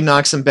start penalty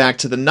knocks them back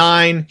to the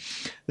 9.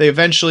 They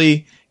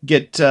eventually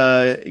get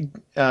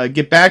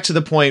back to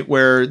the point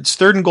where it's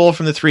third and goal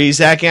from the 3.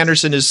 Zach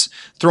Anderson is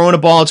throwing a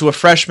ball to a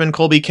freshman,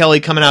 Colby Kelly,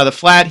 coming out of the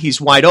flat. He's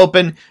wide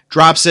open,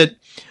 drops it,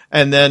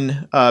 and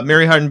then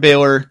Mary Hardin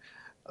Baylor,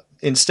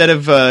 instead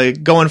of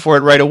going for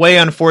it right away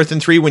on 4th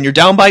and 3, when you're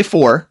down by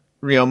 4,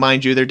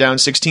 mind you, they're down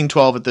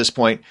 16-12 at this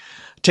point,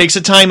 takes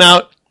a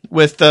timeout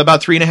with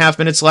about 3.5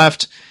 minutes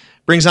left,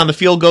 brings on the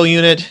field goal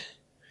unit.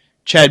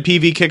 Chad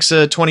Peavy kicks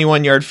a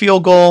 21-yard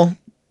field goal,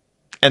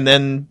 and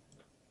then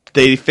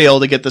they fail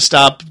to get the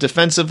stop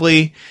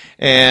defensively,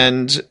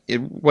 and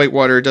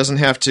Whitewater doesn't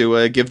have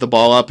to give the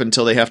ball up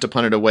until they have to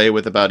punt it away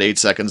with about 8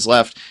 seconds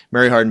left.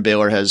 Mary Hardin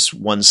Baylor has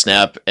one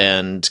snap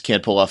and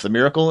can't pull off the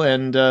miracle,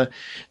 and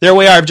there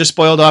we are. I've just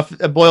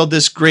boiled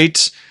this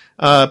great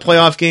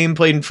playoff game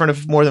played in front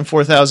of more than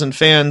 4,000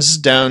 fans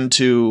down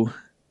to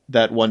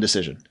that one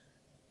decision.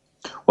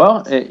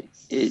 Well,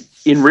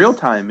 in real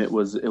time, it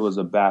was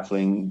a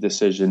baffling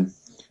decision,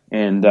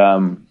 and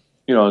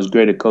as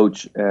great a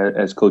coach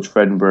as Coach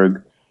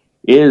Fredenberg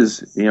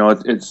is,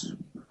 it's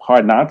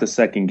hard not to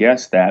second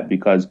guess that,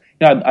 because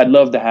I'd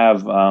love to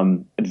have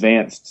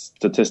advanced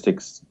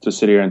statistics to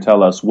sit here and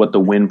tell us what the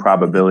win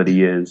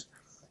probability is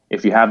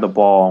if you have the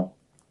ball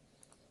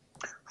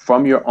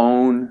from your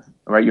own,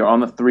 right? You're on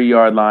the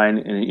 3-yard line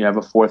and you have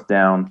a 4th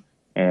down,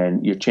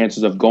 and your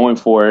chances of going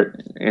for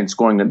it and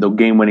scoring the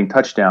game-winning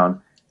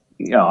touchdown,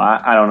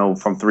 I don't know,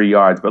 from 3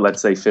 yards, but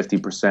let's say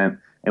 50%.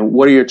 And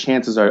what are your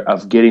chances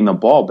of getting the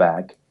ball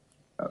back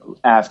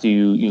after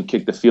you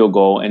kick the field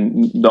goal?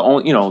 And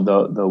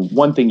the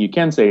one thing you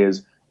can say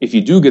is, if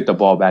you do get the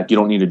ball back, you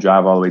don't need to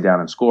drive all the way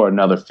down and score.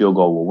 Another field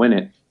goal will win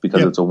it,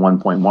 because it's a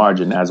 1-point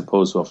margin as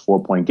opposed to a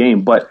 4-point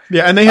game. But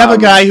yeah, and they have a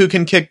guy who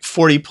can kick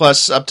 40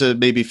 plus up to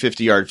maybe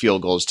 50-yard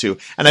field goals too.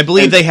 And I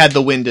believe they had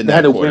the wind in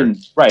that quarter. Wind,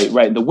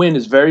 right. The wind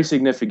is very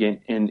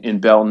significant in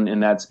Belton,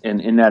 and that's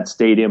in that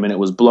stadium, and it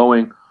was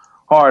blowing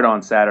hard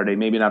on Saturday.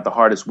 Maybe not the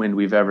hardest wind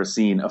we've ever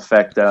seen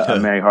affect a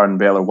Mary Hardin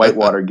Baylor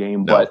Whitewater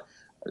game, no. But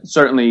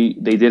certainly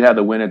they did have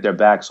the wind at their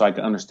back, so I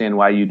can understand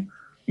why you'd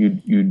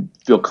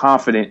feel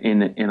confident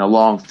in a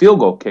long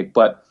field goal kick.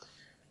 But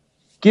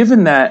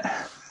given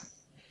that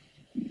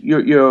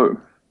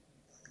you're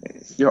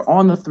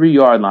on the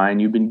 3-yard line,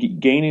 you've been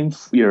gaining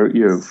your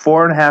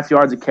 4.5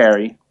 yards of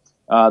carry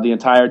the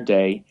entire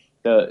day.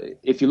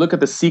 If you look at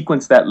the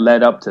sequence that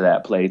led up to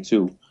that play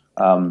too,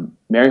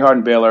 Mary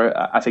Hardin Baylor,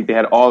 I think they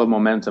had all the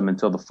momentum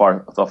until the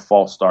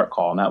false start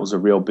call, and that was a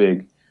real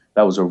big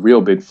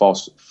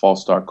false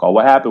start call.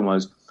 What happened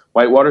was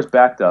Whitewater's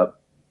backed up.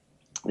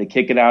 They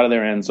kick it out of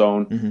their end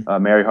zone.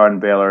 Mm-hmm. Mary Hardin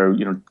Baylor,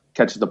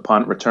 catches the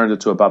punt, returns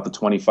it to about the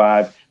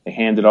 25. They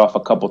hand it off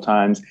a couple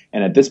times,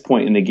 and at this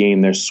point in the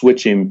game, they're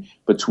switching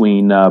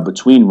between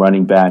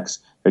running backs.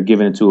 They're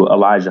giving it to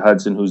Elijah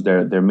Hudson, who's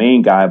their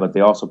main guy, but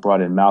they also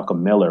brought in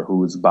Malcolm Miller, who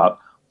was about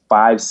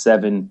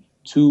 5'7",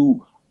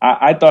 2.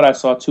 I thought I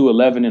saw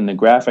 211 in the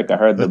graphic. I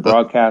heard the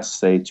broadcast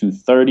say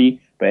 230.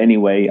 But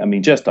anyway, I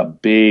mean, just a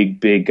big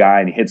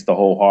guy, and he hits the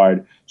hole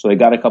hard. So they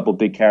got a couple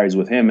big carries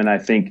with him. And I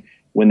think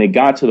when they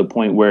got to the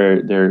point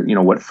where they're,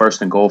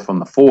 first and goal from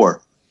the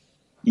 4,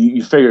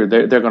 you figure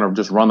they're going to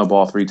just run the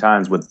ball 3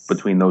 times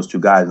between those 2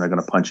 guys, and they're going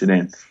to punch it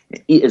in.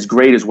 As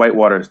great as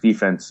Whitewater's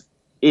defense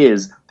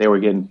is, they were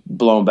getting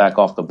blown back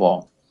off the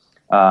ball.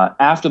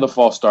 After the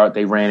false start,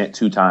 they ran it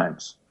 2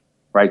 times.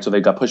 Right, so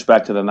they got pushed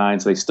back to the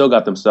 9, so they still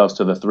got themselves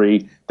to the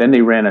 3. Then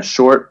they ran a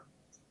short,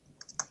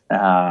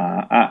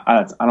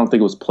 I don't think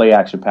it was play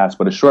action pass,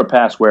 but a short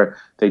pass where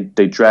they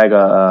drag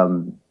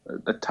a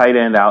tight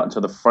end out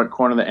into the front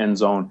corner of the end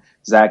zone.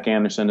 Zach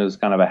Anderson is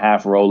kind of a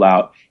half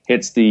rollout,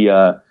 hits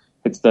the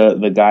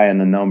guy in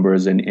the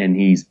numbers, and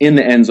he's in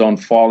the end zone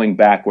falling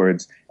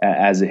backwards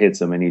as it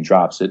hits him, and he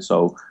drops it.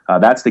 So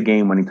that's the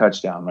game-winning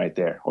touchdown right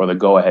there, or the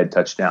go-ahead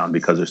touchdown,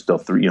 because there's still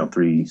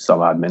 3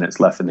 some odd minutes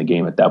left in the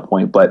game at that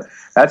point. But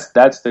that's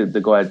the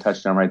go-ahead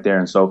touchdown right there.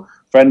 And so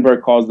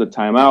Fredenberg calls the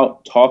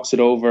timeout, talks it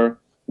over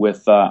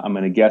with I'm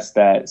going to guess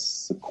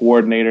that's the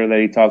coordinator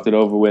that he talked it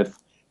over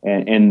with.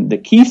 And the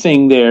key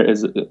thing there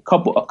is a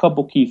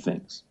couple key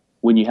things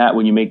when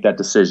you make that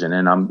decision.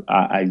 And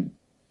I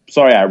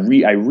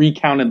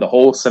recounted the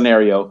whole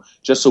scenario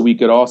just so we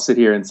could all sit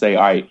here and say,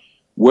 all right,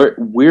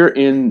 we're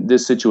in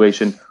this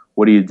situation.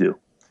 What do you do?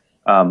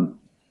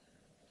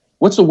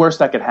 What's the worst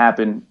that could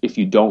happen if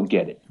you don't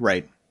get it?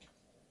 Right.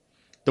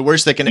 The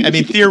worst that can,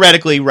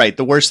 theoretically, right.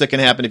 The worst that can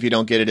happen if you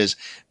don't get it is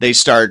they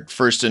start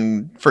first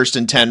and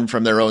 10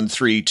 from their own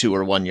 3, 2,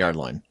 or 1 yard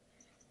line.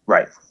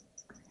 Right.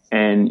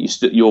 And you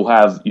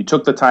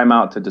took the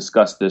timeout to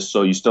discuss this,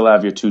 so you still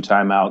have your 2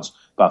 timeouts.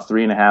 About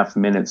 3.5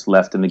 minutes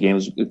left in the game.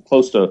 It's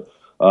close to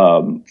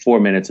 4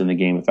 minutes in the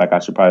game. In fact, I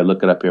should probably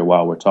look it up here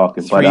while we're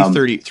talking.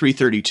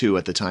 3:32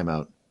 at the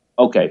timeout.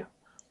 Okay.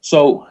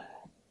 So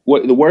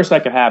the worst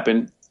that could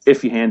happen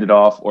if you hand it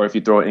off or if you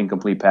throw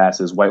incomplete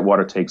passes,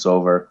 Whitewater takes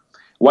over.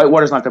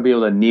 Whitewater's not going to be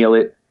able to kneel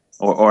it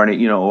or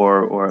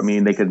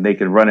they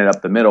could run it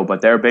up the middle,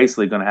 but they're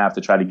basically going to have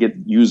to try to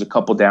use a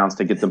couple downs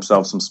to get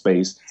themselves some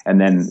space,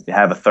 and then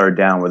have a 3rd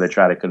down where they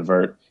try to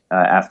convert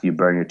after you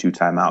burn your 2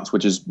 timeouts,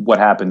 which is what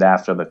happened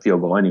after the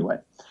field goal anyway.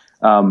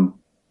 And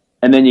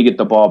then you get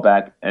the ball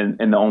back, and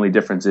the only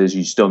difference is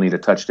you still need a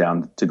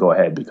touchdown to go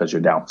ahead because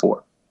you're down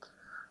 4.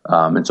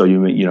 And so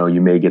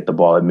you may get the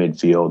ball at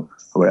midfield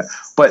or whatever.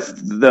 But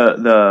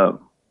the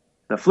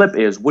flip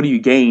is, what do you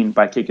gain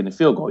by kicking the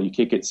field goal? You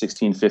kick it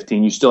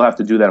 16-15. You still have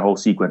to do that whole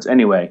sequence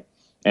anyway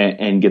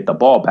and get the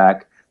ball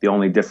back. The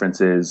only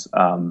difference is,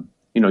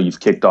 you've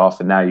kicked off,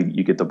 and now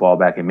you get the ball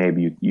back, and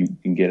maybe you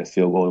can get a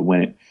field goal to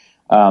win it.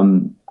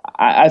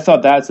 I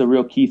thought that's a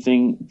real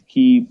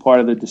key part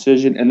of the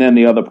decision. And then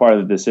the other part of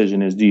the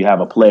decision is, do you have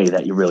a play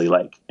that you really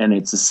like? And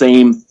it's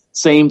the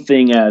same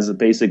thing as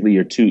basically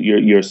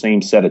your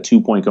same set of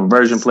 2-point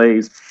conversion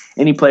plays.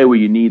 Any play where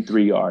you need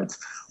 3 yards.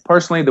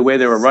 Personally, the way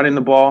they were running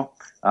the ball,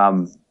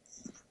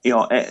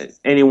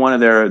 any one of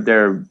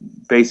their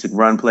basic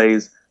run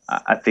plays,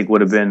 I think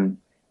would have been.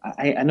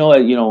 I know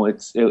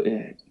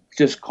that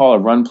just call a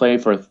run play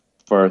for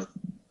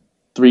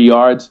 3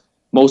 yards.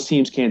 Most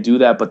teams can't do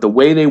that, but the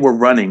way they were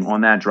running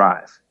on that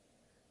drive,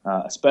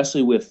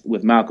 especially with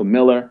Malcolm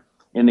Miller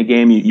in the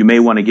game, you may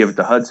want to give it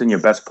to Hudson,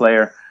 your best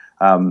player,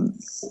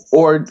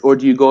 or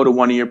do you go to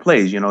one of your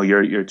plays? Your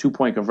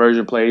 2-point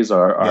conversion plays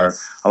are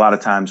yes, a lot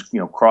of times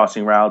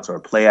crossing routes or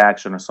play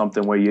action or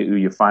something where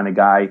you find a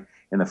guy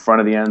in the front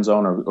of the end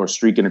zone or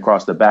streaking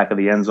across the back of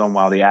the end zone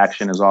while the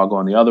action is all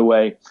going the other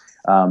way.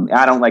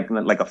 I don't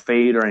like a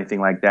fade or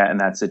anything like that in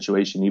that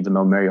situation, even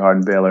though Mary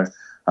Hardin Baylor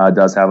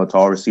does have a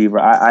tall receiver.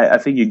 I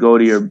think you go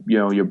to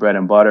your bread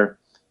and butter.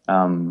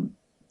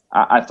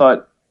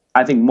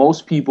 I think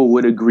most people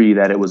would agree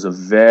that it was a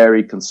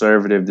very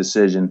conservative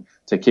decision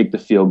to kick the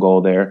field goal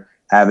there,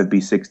 have it be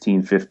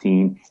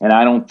 16-15. And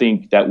I don't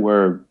think that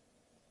we're,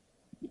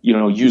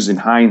 using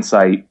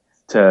hindsight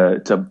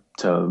to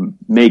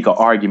make an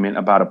argument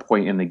about a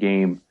point in the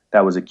game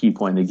that was a key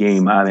point in the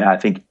game. I mean, I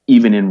think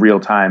even in real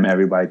time,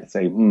 everybody could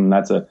say,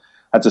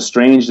 that's a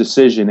strange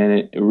decision,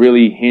 and it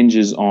really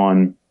hinges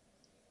on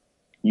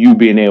you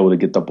being able to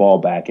get the ball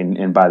back,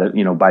 and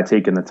by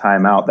taking the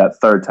timeout, that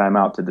 3rd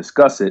timeout to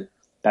discuss it,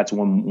 that's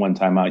one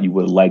timeout you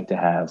would like to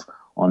have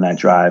on that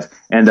drive.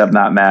 End up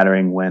not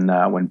mattering when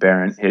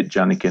Barron hit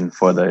Junikin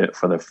for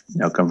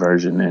the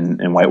conversion,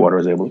 and Whitewater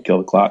was able to kill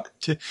the clock.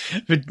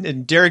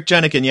 Derek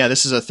Junikin,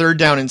 this is a 3rd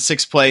down and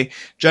 6 play.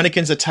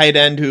 Junikin's a tight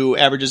end who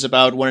averages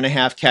about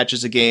 1.5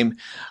 catches a game.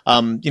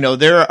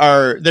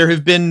 There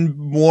have been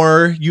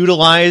more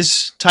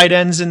utilized tight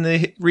ends in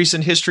the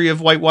recent history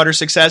of Whitewater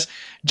success.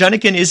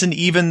 Junikin isn't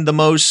even the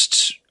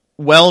most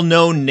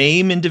well-known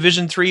name in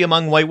Division III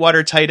among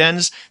Whitewater tight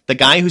ends. The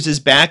guy who's his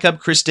backup,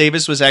 Chris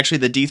Davis, was actually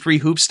the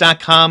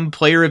D3Hoops.com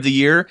Player of the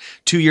Year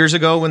 2 years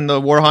ago when the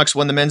Warhawks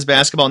won the men's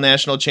basketball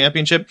national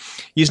championship.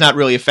 He's not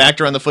really a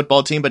factor on the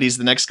football team, but he's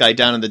the next guy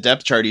down in the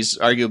depth chart. He's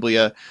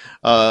arguably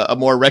a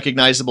more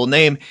recognizable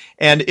name.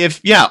 And if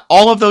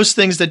all of those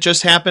things that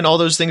just happened, all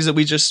those things that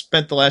we just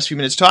spent the last few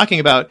minutes talking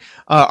about,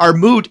 are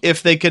moot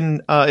if they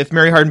can, if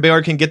Mary Hardin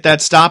Baylor can get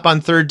that stop on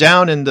 3rd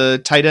down and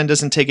the tight end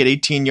doesn't take it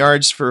 18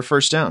 yards for a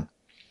first down.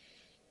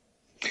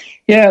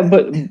 Yeah,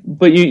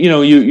 but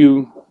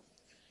you're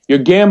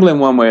gambling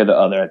one way or the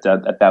other at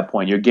that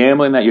point. You're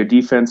gambling that your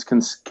defense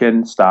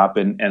can stop,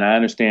 and I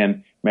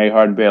understand Mary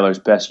Hardin Baylor's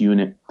best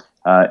unit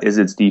is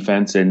its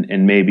defense,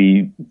 and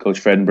maybe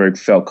Coach Fredenberg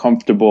felt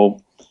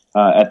comfortable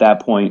at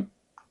that point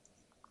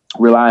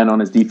relying on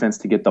his defense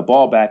to get the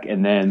ball back,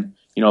 and then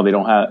they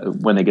don't have,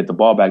 when they get the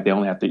ball back, they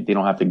don't have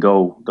to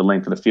go the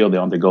length of the field. They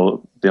don't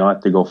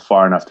have to go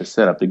far enough to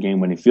set up the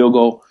game-winning field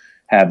goal,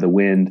 have the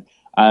wind.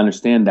 I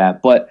understand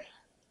that, but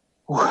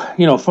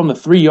from the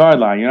 3-yard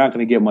line, you're not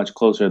going to get much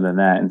closer than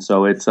that, and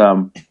so it's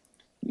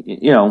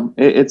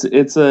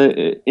it's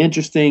a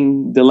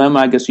interesting dilemma.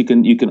 I guess you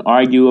can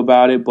argue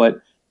about it,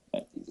 but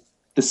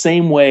the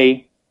same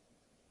way,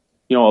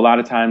 a lot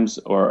of times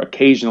or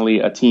occasionally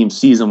a team's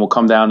season will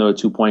come down to a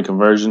 2-point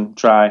conversion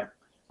try,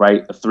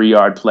 right? A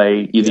 3-yard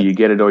play, either you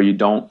get it or you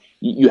don't.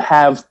 You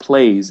have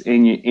plays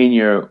in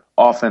your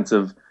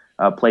offensive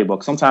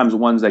playbook. Sometimes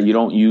ones that you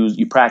don't use,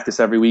 you practice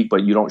every week,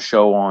 but you don't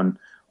show on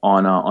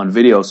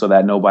video so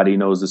that nobody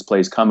knows this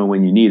play's coming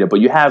when you need it. But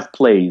you have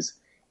plays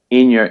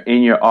in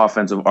your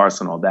offensive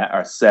arsenal that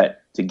are set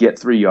to get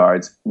 3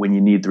 yards when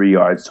you need 3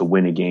 yards to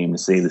win a game to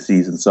save the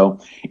season. So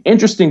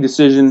interesting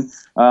decision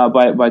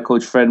by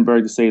Coach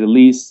Fredenberg, to say the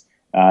least.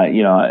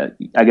 I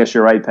guess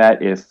you're right,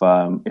 Pat. If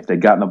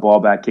they'd gotten the ball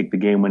back, kicked the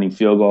game-winning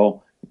field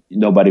goal,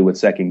 nobody would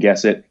second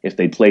guess it. If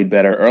they played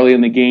better early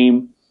in the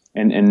game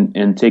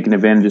and taken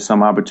advantage of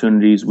some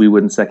opportunities, we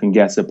wouldn't second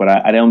guess it. But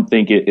I don't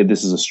think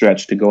this is a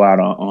stretch to go out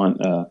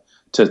on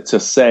to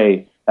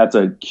say that's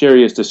a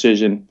curious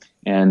decision,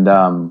 and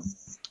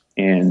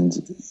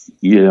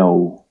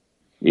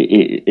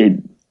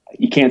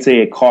you can't say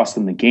it cost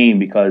them the game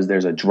because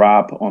there's a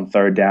drop on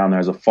 3rd down,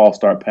 there's a false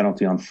start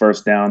penalty on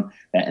 1st down,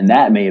 and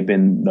that may have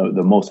been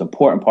the most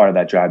important part of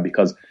that drive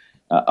because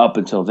up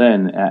until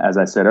then, as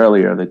I said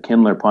earlier, the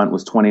Kindler punt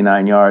was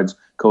 29 yards.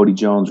 Cody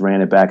Jones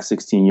ran it back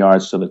 16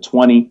 yards to the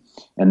 20,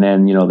 and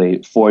then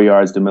they 4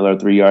 yards to Miller,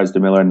 3 yards to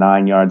Miller,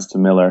 9 yards to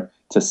Miller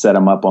to set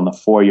him up on the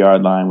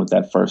 4-yard line with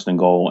that 1st and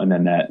goal, and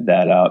then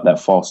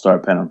that false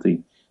start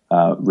penalty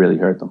really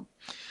hurt them.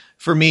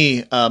 For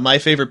me, my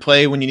favorite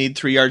play when you need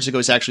 3 yards to go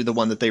is actually the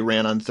one that they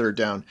ran on 3rd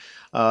down,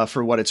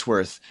 for what it's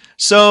worth.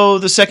 So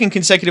the second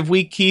consecutive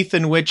week, Keith,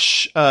 in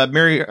which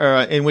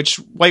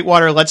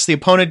Whitewater lets the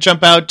opponent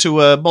jump out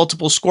to a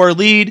multiple score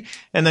lead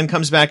and then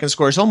comes back and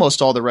scores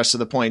almost all the rest of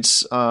the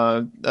points.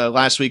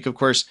 Last week, of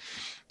course,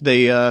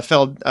 they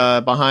fell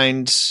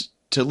behind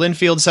to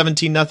Linfield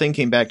 17-0,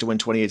 came back to win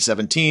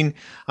 28-17.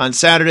 On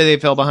Saturday, they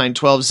fell behind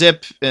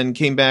 12-zip and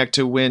came back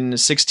to win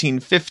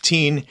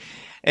 16-15.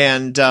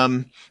 And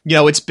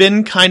it's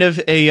been kind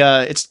of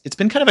it's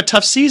been kind of a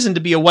tough season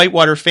to be a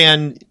Whitewater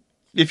fan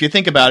if you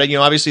think about it.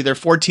 Obviously they're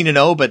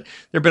 14-0, but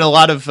there's been a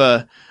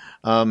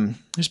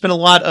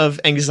lot of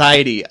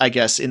anxiety, I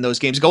guess, in those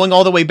games going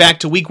all the way back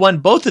to week 1.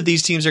 Both of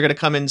these teams are going to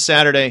come in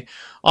Saturday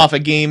off a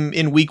game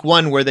in week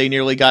 1 where they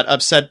nearly got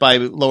upset by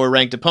lower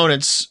ranked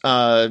opponents.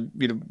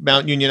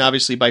 Mount Union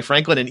obviously by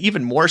Franklin, and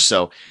even more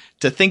so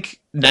to think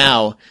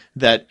now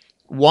that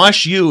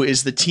Wash U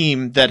is the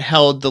team that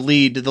held the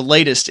lead the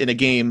latest in a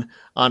game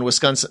on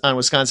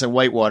Wisconsin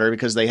Whitewater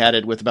because they had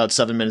it with about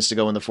 7 minutes to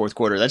go in the 4th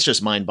quarter. That's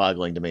just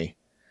mind-boggling to me.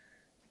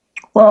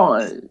 Well,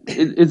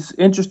 it's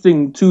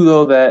interesting too,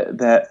 though,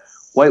 that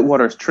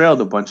Whitewater's trailed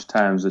a bunch of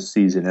times this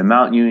season, and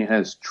Mount Union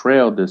has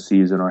trailed this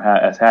season or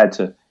has had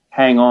to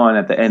hang on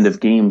at the end of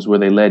games where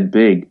they led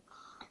big.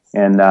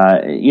 And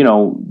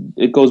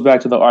it goes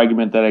back to the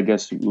argument that I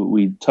guess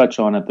we touch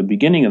on at the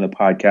beginning of the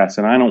podcast,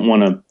 and I don't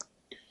want to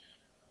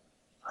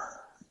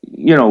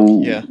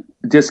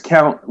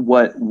discount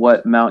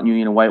what Mount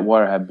Union and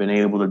Whitewater have been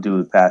able to do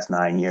the past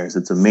 9 years.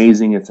 It's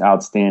amazing. It's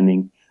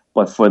outstanding.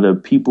 But for the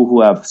people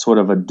who have sort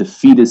of a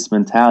defeatist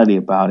mentality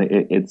about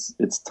it,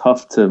 it's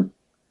tough to,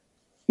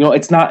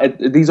 it's not.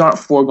 These aren't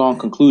foregone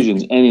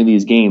conclusions. Any of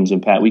these games,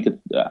 and Pat,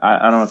 I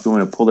don't know if you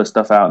want to pull this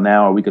stuff out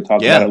now, or we could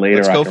talk about it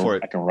later. Let's go for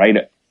it. I can write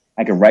it.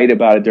 I can write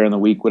about it during the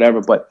week,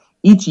 whatever. But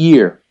each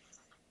year,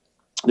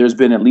 there's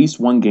been at least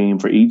one game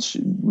for each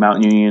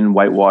Mount Union,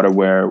 Whitewater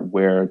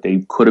where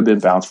they could have been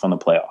bounced from the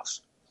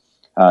playoffs.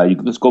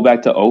 Let's go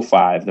back to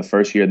 '05, the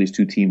first year these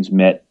two teams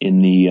met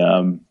in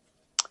the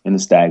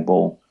Stag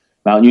Bowl.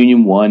 Mount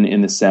Union won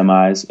in the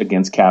semis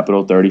against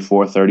Capital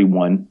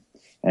 34-31,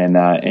 and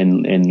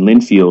in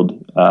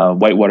Linfield,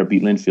 Whitewater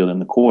beat Linfield in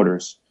the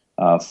quarters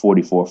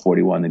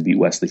 44-41. They beat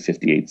Wesley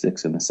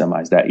 58-6 in the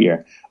semis that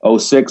year.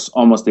 '06,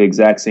 almost the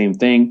exact same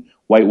thing.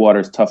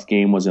 Whitewater's tough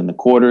game was in the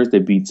quarters. They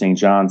beat St.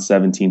 John's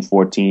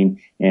 17-14,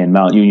 and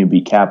Mount Union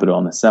beat Capital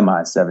in the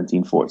semis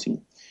 17-14.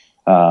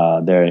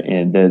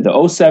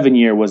 The 07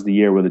 year was the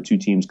year where the two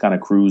teams kind of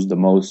cruised the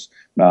most.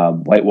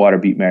 Whitewater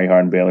beat Mary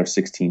Hardin Baylor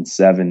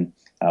 16-7.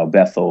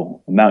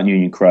 Mount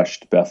Union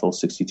crushed Bethel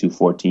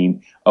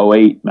 62-14.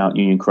 08, Mount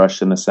Union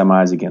crushed in the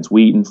semis against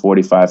Wheaton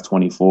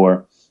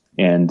 45-24.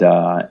 And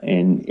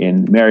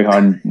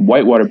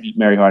Whitewater beat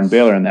Mary Hardin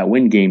Baylor in that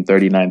win game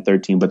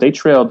 39-13. But they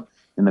trailed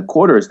in the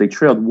quarters. They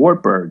trailed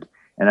Wartburg,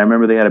 and I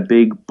remember they had a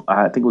big,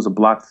 I think it was a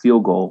blocked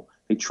field goal.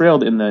 They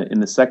trailed in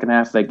the second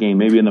half of that game,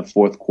 maybe in the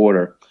fourth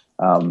quarter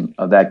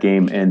of that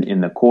game, and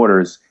in the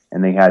quarters,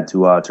 and they had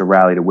to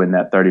rally to win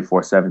that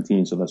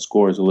 34-17. So the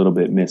score is a little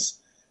bit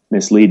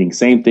misleading.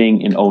 Same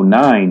thing in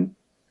 09,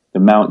 the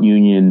Mount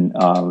Union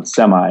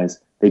semis.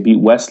 They beat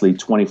Wesley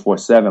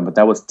 24-7, but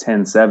that was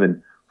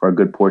 10-7 for a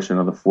good portion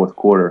of the fourth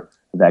quarter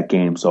of that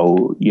game.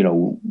 So,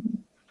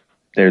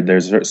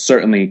 there's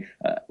certainly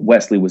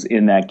Wesley was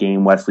in that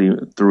game. Wesley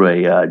threw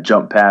a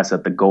jump pass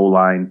at the goal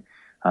line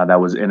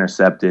that was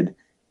intercepted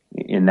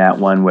in that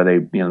one, where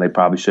they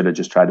probably should have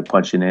just tried to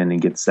punch it in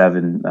and get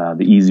 7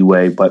 the easy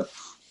way. But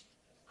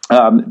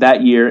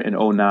that year in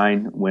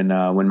 09, when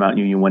Mount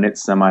Union won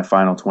its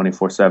semifinal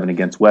 24-7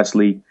 against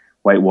Wesley,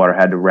 Whitewater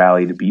had to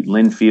rally to beat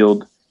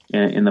Linfield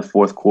in the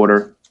fourth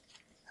quarter,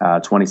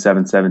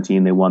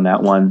 27-17. They won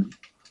that one.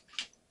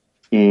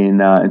 In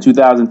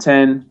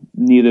 2010,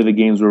 neither of the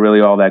games were really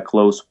all that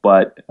close,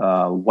 but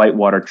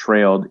Whitewater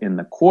trailed in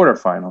the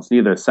quarterfinals.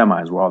 Neither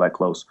semis were all that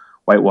close.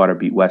 Whitewater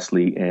beat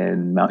Wesley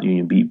and Mount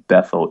Union beat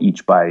Bethel. They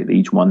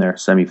each won their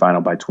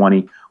semifinal by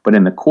 20. But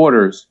in the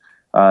quarters,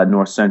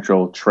 North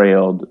Central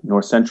trailed.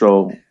 North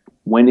Central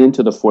went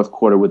into the fourth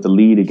quarter with the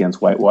lead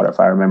against Whitewater, if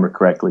I remember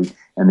correctly,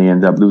 and they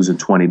ended up losing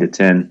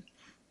 20-10.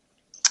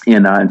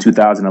 In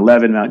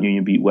 2011, Mount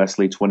Union beat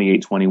Wesley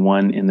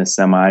 28-21 in the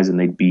semis, and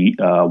they beat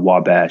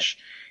Wabash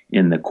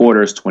in the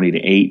quarters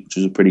 20-8, which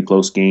was a pretty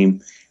close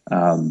game.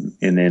 And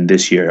then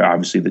this year,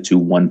 obviously, the two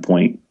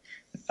 1-point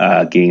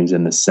games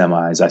in the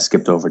semis. I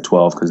skipped over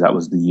 12 because that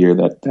was the year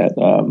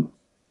that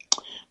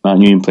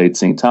Mount Union played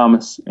St.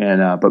 Thomas.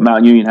 But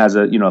Mount Union has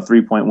a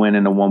 3-point win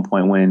and a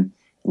 1-point win.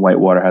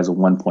 Whitewater has a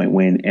 1-point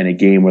win in a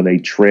game where they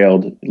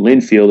trailed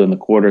Linfield in the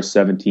quarter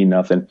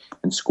 17-0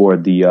 and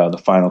scored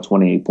the final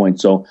 28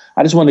 points. So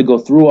I just wanted to go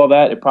through all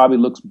that. It probably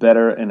looks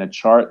better in a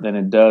chart than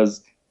it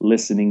does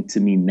listening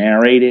to me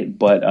narrate it,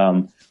 but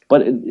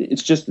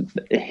it's just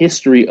a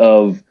history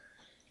of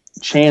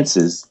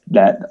chances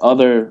that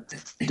other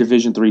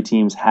Division III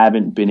teams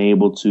haven't been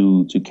able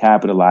to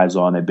capitalize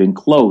on. They've been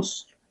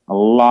close a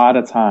lot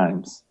of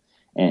times.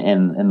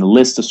 And the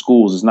list of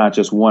schools is not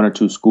just one or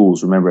two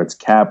schools. Remember, it's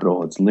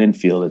Capital, it's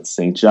Linfield, it's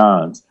St.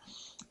 John's,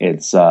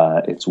 it's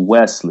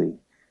Wesley,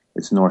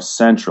 it's North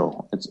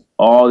Central. It's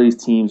all these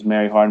teams,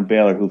 Mary Hardin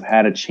Baylor, who've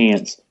had a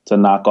chance to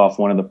knock off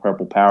one of the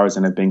Purple Powers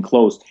and have been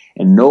close.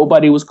 And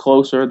nobody was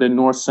closer than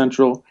North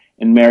Central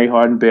and Mary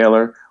Hardin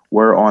Baylor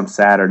were on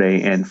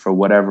Saturday. And for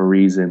whatever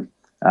reason,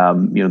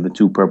 the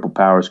two Purple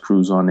Powers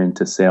cruise on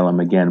into Salem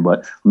again.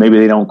 But maybe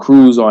they don't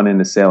cruise on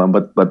into Salem,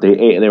 but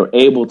they were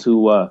able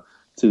to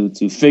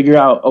figure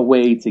out a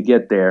way to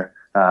get there.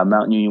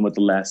 Mount Union with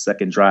the last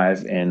second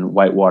drive, and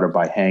Whitewater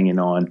by hanging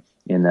on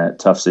in that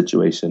tough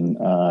situation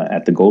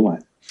at the goal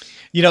line.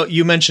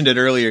 You mentioned it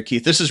earlier,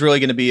 Keith. This is really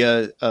going to be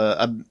a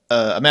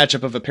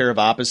matchup of a pair of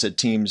opposite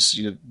teams.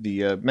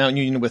 The Mount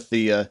Union with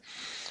a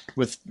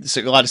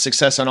lot of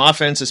success on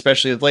offense,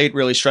 especially of late,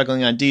 really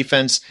struggling on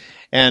defense,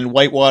 and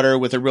Whitewater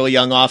with a really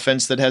young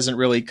offense that hasn't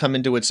really come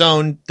into its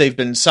own. They've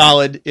been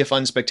solid, if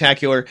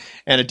unspectacular,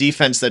 and a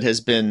defense that has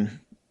been,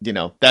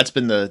 that's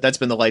been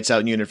the lights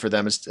out unit for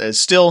them. As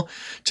still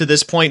to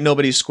this point,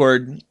 nobody's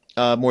scored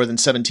more than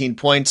 17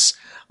 points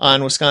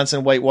on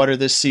Wisconsin Whitewater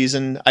this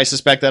season. I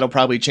suspect that'll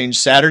probably change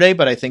Saturday,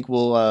 but I think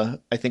we'll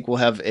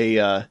have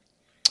a.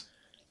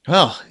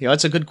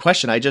 That's a good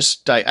question. I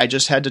just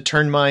had to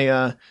turn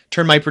my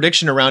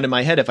prediction around in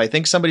my head. If I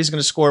think somebody's going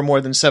to score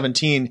more than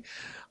 17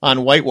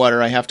 on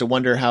Whitewater, I have to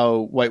wonder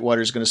how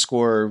Whitewater's going to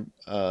score,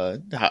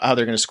 how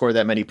they're going to score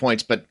that many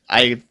points. But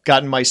I've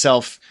gotten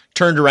myself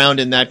turned around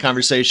in that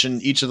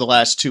conversation each of the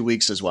last 2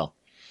 weeks as well.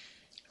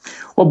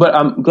 Well, but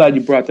I'm glad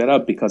you brought that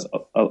up, because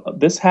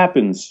this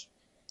happens,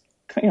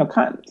 kind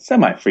of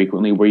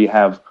semi-frequently, where you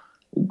have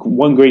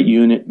one great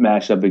unit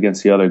mash up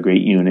against the other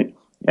great unit.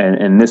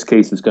 And in this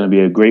case, it's going to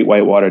be a great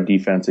Whitewater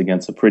defense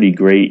against a pretty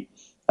great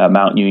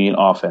Mount Union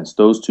offense.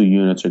 Those two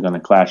units are going to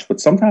clash. But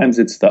sometimes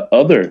it's the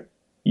other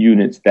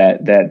units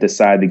that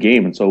decide the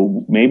game. And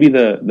so maybe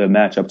the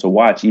matchup to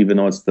watch, even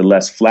though it's the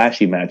less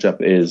flashy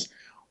matchup, is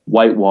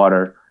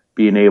Whitewater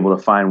being able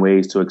to find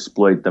ways to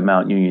exploit the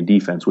Mount Union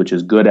defense, which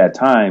is good at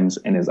times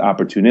and is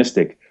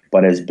opportunistic.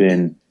 but has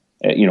been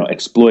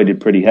exploited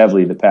pretty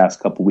heavily the past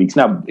couple weeks.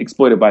 Now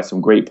exploited by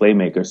some great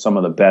playmakers, some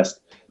of the best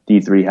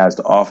D3 has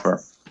to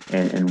offer.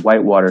 And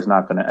Whitewater is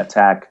not going to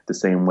attack the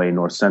same way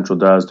North Central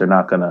does. They're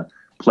not going to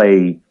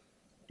play,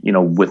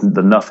 with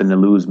the nothing to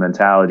lose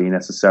mentality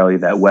necessarily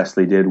that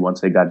Wesley did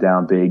once they got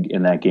down big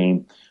in that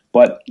game.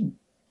 But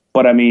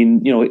I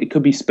mean, it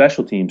could be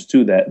special teams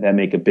too that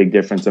make a big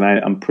difference. And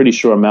I'm pretty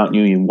sure Mount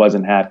Union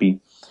wasn't happy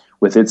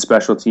with its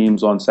special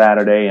teams on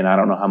Saturday, and I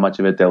don't know how much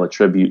of it they'll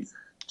attribute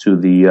to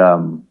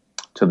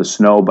the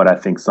snow, but I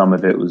think some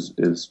of it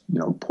is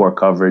poor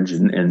coverage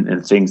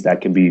and things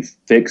that can be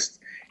fixed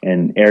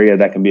and area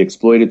that can be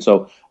exploited.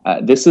 So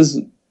this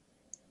is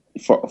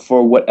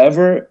for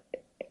whatever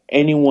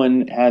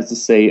anyone has to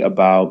say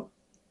about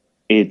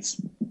it's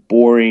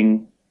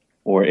boring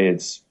or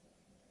there's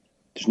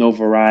no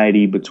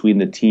variety between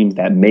the teams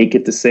that make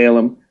it to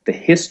Salem. The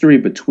history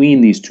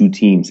between these two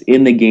teams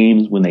in the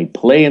games when they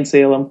play in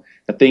Salem,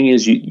 the thing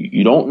is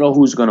you don't know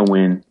who's going to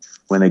win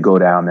when they go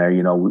down there.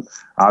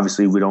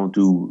 Obviously we don't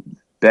do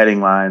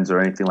betting lines or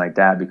anything like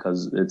that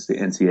because it's the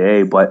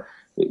NCAA, but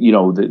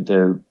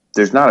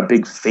there's not a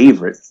big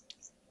favorite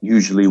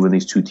usually when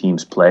these two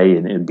teams play,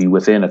 and it'd be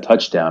within a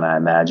touchdown, I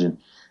imagine,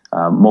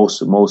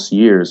 most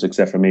years,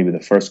 except for maybe the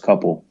first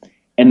couple.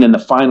 And then the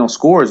final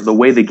scores, the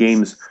way the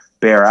games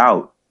bear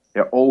out,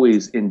 they're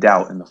always in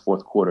doubt in the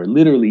fourth quarter.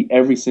 Literally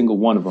every single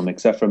one of them,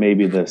 except for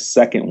maybe the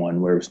second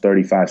one where it was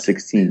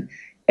 35-16.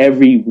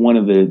 Every one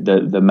of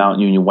the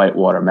Mount Union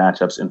Whitewater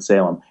matchups in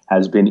Salem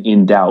has been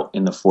in doubt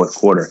in the fourth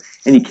quarter.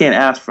 And you can't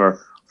ask for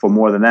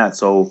more than that.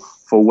 So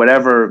for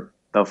whatever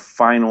the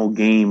final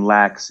game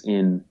lacks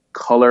in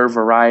color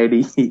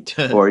variety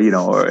or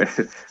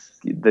of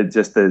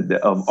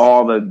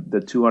all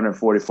the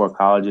 244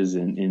 colleges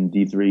in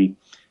D3,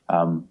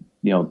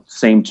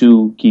 same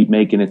two keep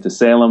making it to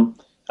Salem.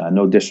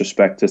 No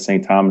disrespect to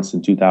St. Thomas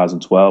in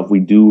 2012. We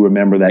do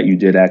remember that you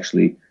did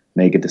actually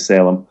make it to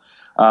Salem.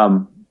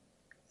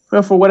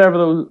 For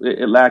whatever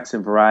it lacks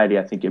in variety,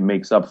 I think it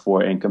makes up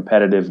for in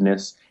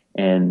competitiveness,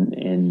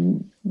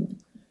 and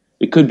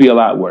it could be a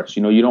lot worse.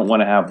 You don't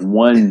want to have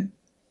one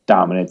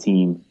dominant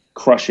team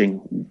crushing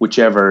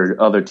whichever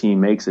other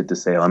team makes it to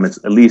Salem. It's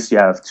at least you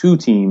have two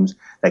teams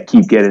that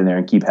keep getting there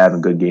and keep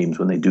having good games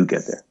when they do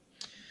get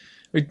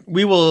there.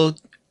 We will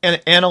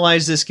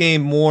analyze this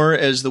game more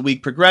as the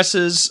week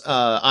progresses.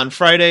 On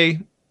Friday,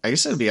 I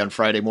guess it'll be on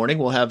Friday morning,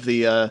 we'll have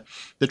the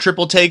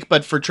triple take.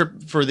 But for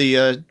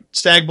the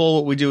Stag Bowl,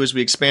 what we do is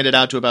we expand it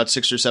out to about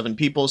 6 or 7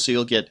 people. So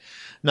you'll get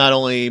not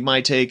only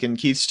my take and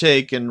Keith's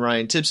take and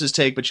Ryan Tibbs'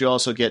 take, but you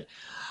also get.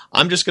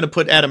 I'm just going to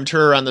put Adam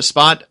Turr on the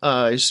spot.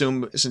 I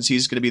assume since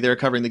he's going to be there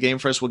covering the game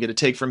for us, we'll get a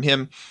take from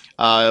him.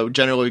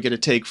 Generally, we get a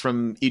take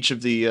from each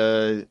of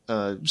the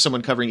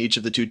someone covering each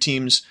of the two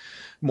teams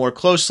more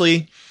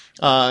closely,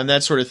 and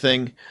that sort of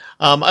thing.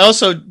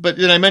 But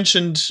then I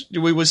mentioned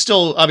we would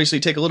still obviously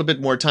take a little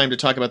bit more time to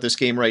talk about this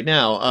game right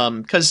now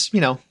because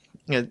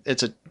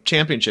it's a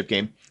championship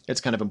game. It's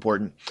kind of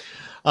important.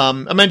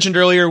 I mentioned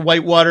earlier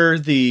Whitewater,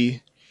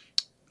 the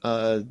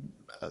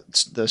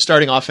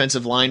starting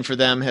offensive line for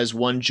them has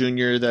one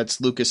junior, that's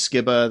Lucas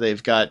Skiba.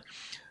 They've got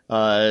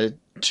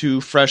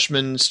 2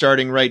 freshmen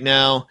starting right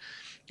now.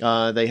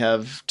 They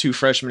have 2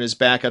 freshmen as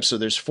backups, so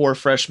there's 4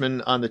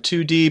 freshmen on the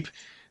 2 deep.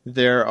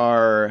 There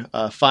are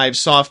 5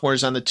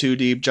 sophomores on the 2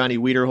 deep. Johnny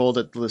Wiederhold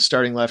at the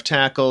starting left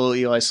tackle,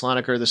 Eli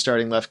Sloniker, the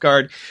starting left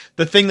guard.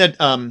 The thing that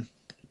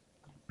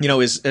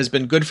has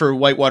been good for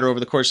Whitewater over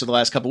the course of the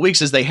last couple of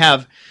weeks is they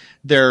have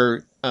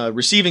their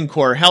receiving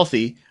core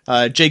healthy.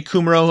 Jake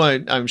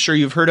Kumro, I'm sure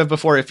you've heard of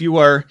before. If you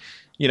are,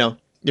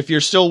 if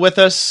you're still with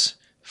us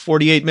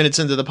 48 minutes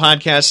into the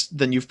podcast,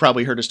 then you've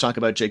probably heard us talk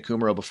about Jake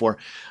Kumro before.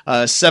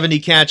 70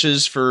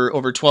 catches for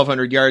over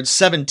 1,200 yards,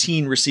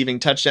 17 receiving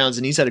touchdowns,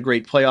 and he's had a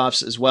great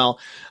playoffs as well.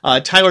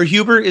 Tyler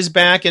Huber is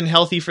back and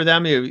healthy for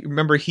them. You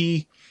remember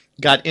he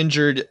got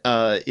injured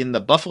in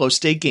the Buffalo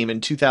State game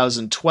in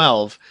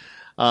 2012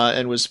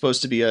 and was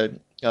supposed to be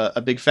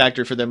a big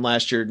factor for them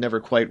last year. Never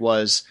quite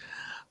was.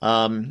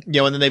 And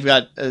then they've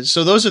got,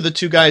 so those are the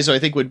 2 guys who I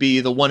think would be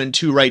the 1 and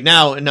 2 right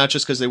now, and not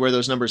just because they wear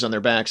those numbers on their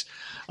backs.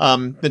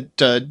 But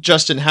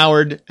Justin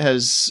Howard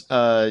has,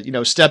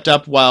 stepped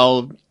up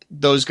while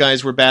those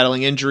guys were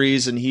battling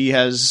injuries, and he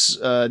has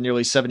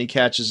nearly 70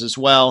 catches as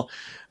well.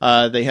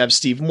 They have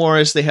Steve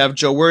Morris, they have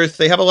Joe Worth,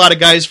 they have a lot of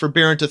guys for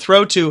Barron to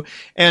throw to.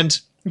 And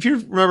if you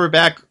remember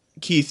back,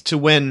 Keith, to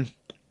when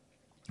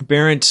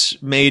Barrett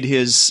made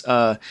his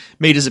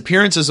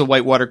appearance as a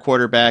Whitewater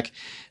quarterback,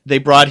 they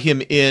brought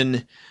him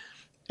in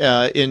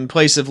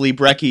place of Lee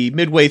Brecky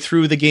midway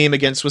through the game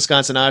against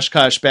Wisconsin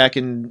Oshkosh back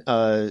in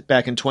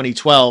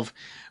 2012,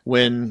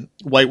 when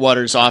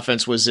Whitewater's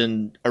offense was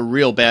in a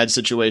real bad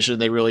situation.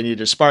 They really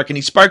needed a spark, and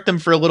he sparked them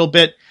for a little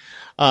bit.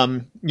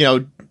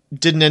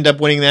 Didn't end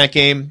up winning that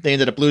game. They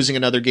ended up losing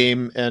another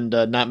game and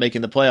not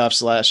making the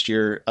playoffs last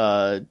year,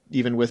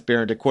 even with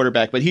Barrett at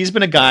quarterback. But he's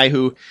been a guy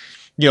who,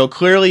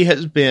 clearly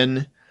has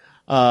been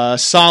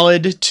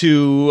solid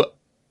to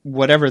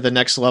whatever the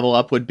next level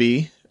up would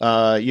be,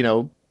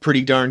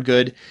 pretty darn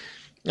good.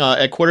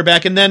 at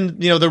quarterback. And then,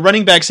 the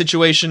running back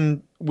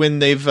situation when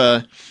they've,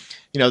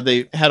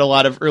 they had a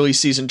lot of early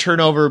season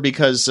turnover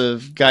because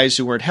of guys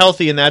who weren't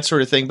healthy and that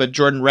sort of thing. But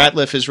Jordan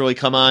Ratliff has really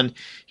come on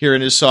here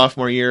in his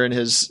sophomore year and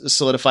has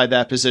solidified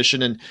that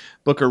position. And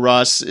Booker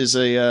Ross is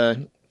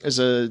a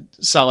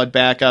solid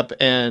backup.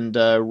 And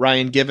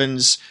Ryan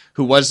Givens,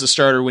 who was the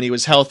starter when he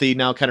was healthy,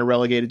 now kind of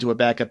relegated to a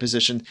backup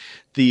position.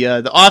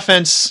 The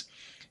offense,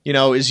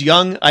 is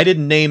young. I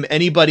didn't name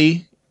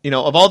anybody,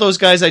 of all those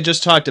guys I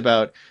just talked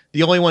about.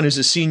 The only one who's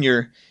a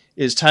senior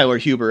is Tyler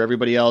Huber.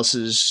 Everybody else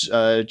is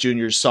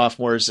juniors,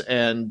 sophomores,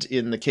 and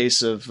in the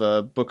case of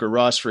Booker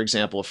Ross, for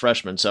example, a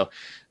freshman. So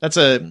that's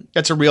a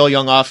real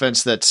young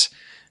offense that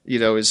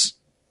is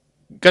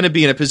going to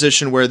be in a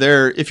position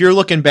where if you're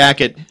looking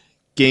back at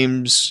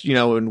games,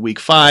 in week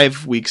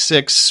 5, week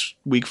 6,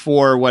 week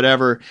 4,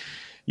 whatever,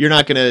 you're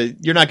not gonna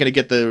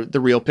get the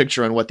real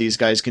picture on what these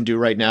guys can do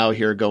right now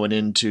here going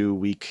into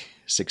week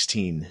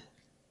 16.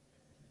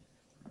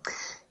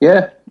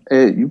 Yeah,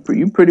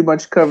 you pretty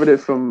much covered it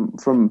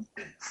from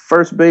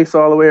first base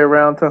all the way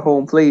around to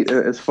home plate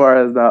as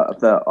far as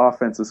the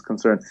offense is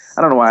concerned.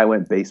 I don't know why I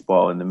went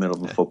baseball in the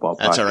middle of a football podcast.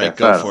 That's all right.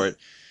 Go for it.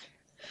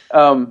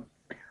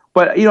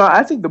 But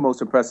I think the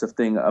most impressive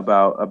thing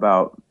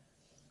about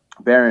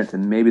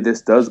Barrington, maybe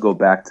this does go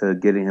back to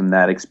getting him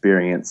that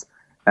experience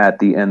at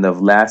the end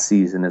of last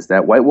season, is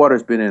that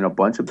Whitewater's been in a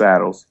bunch of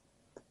battles.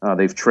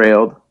 They've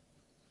trailed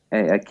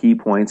at key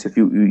points. If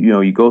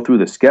you go through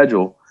the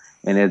schedule.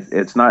 And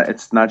it's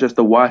not just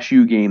the Wash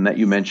U game that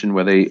you mentioned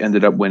where they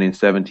ended up winning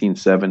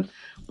 17-7,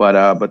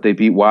 but they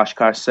beat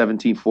Washkosh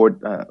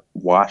 17-4.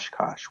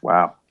 Washkosh,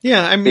 wow.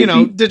 Yeah, I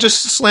mean, they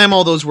just slam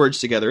all those words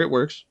together. It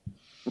works.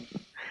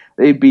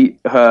 They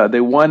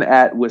won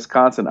at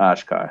Wisconsin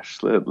Oshkosh.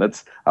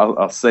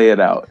 I'll say it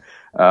out.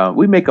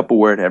 We make up a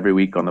word every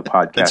week on the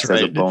podcast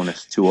as a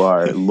bonus to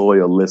our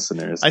loyal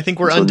listeners. I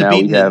think we're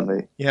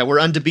unbeaten. We're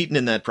unbeaten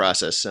in that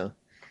process. So.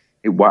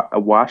 A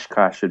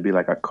Washkosh should be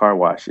like a car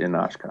wash in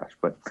Oshkosh.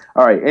 But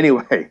all right,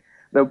 anyway,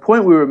 the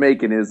point we were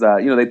making is,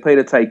 they played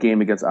a tight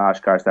game against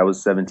Oshkosh. That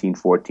was a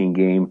 17-14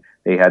 game.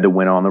 They had to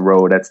win on the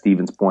road at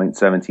Stevens Point,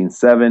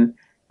 17-7.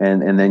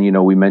 And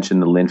then, we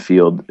mentioned the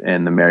Linfield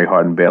and the Mary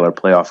Hardin Baylor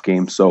playoff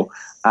game. So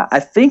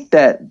I think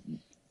that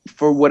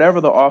for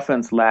whatever the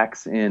offense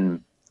lacks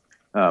in,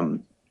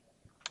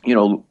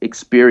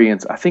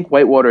 experience, I think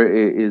Whitewater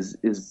is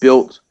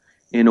built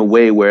in a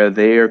way where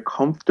they are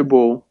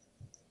comfortable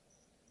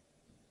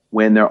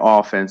when their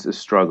offense is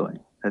struggling,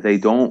 that they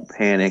don't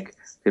panic.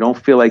 They don't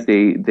feel like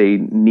they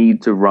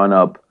need to run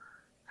up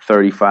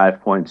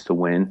 35 points to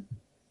win.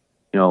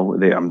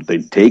 They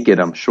take it,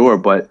 I'm sure,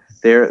 but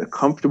they're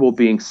comfortable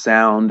being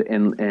sound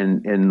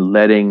and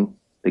letting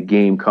the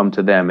game come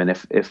to them. And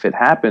if it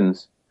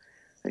happens,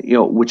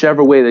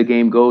 whichever way the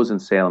game goes in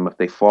Salem, if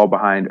they fall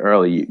behind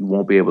early, you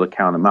won't be able to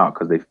count them out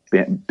because they've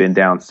been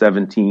down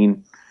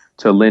 17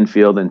 to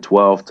Linfield and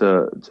 12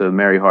 to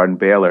Mary Hardin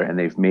Baylor, and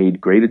they've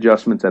made great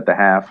adjustments at the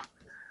half,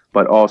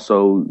 but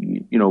also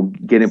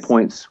getting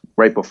points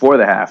right before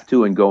the half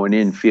too, and going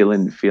in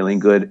feeling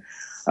good.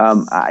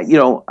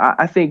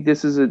 I think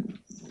this is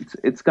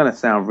it's going to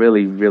sound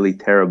really, really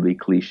terribly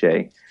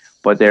cliche,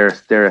 but they're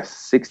a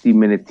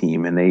 60-minute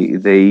team, and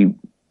they're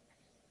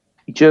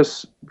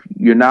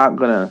not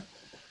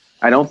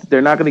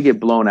going to get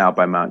blown out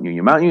by Mount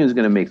Union. Mount Union is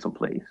going to make some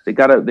plays. They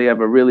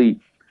have a really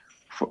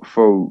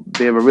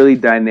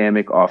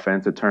dynamic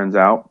offense, it turns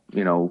out,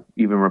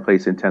 even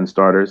replacing 10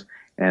 starters.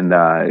 And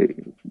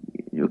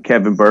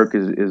Kevin Burke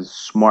is a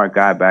smart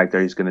guy back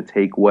there. He's going to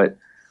take what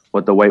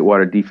the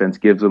Whitewater defense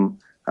gives him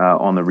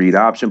on the read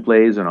option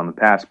plays and on the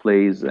pass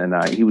plays. And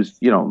he was,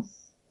 he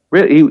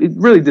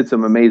really did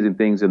some amazing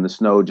things in the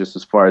snow, just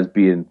as far as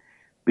being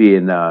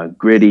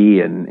gritty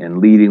and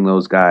leading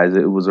those guys.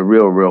 It was a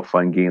real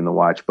fun game to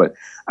watch. But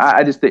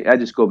I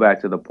just go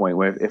back to the point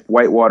where if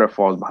Whitewater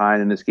falls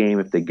behind in this game,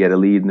 if they get a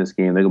lead in this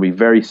game, they're going to be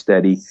very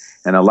steady,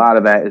 and a lot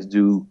of that is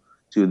due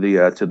to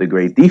the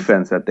great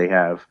defense that they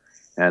have.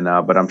 And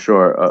but I'm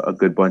sure a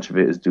good bunch of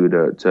it is due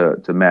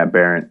to Matt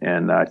Barrett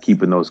and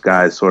keeping those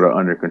guys sort of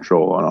under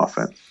control on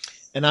offense.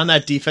 And on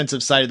that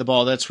defensive side of the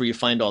ball, that's where you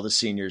find all the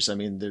seniors. I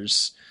mean,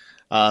 there's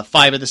 5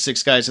 of the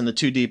 6 guys in the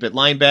 2 deep at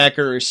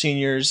linebacker are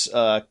seniors,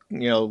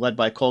 led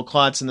by Cole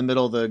Klotz in the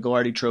middle, the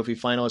Ghilardi Trophy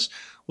finalist.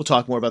 We'll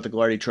talk more about the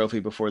Ghilardi Trophy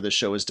before this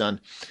show is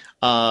done.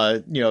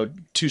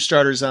 2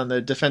 starters on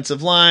the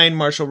defensive line,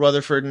 Marshall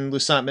Rutherford and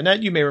Lusant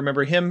Manette. You may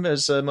remember him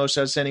as the most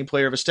outstanding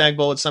player of a Stag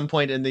Bowl at some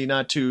point in the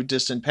not too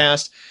distant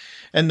past.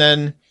 And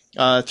then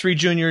 3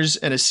 juniors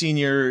and a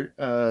senior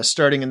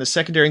starting in the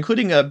secondary,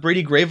 including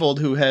Brady Gravold,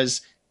 who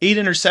has 8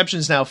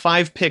 interceptions now,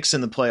 5 picks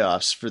in the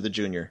playoffs for the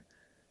junior.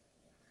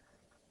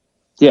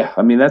 Yeah,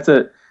 I mean that's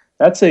a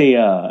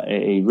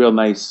real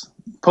nice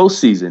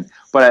postseason.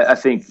 But I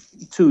think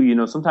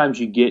too, sometimes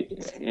you get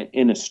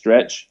in a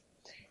stretch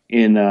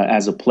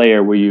as a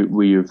player where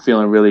you're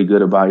feeling really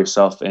good about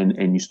yourself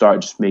and you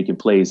start just making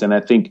plays. And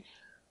I think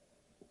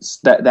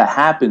that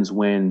happens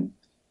when,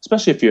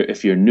 especially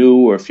if you're new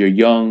or if you're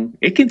young,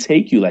 it can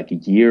take you like a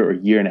year or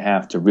year and a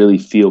half to really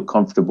feel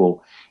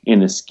comfortable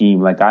in a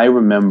scheme. Like I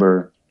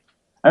remember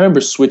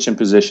switching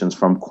positions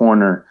from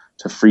corner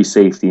to free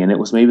safety, and it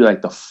was maybe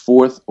like the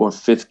fourth or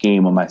fifth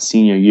game of my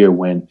senior year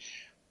when,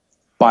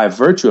 by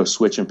virtue of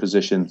switching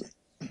positions,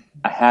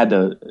 I had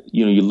to,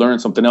 you learn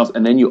something else,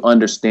 and then you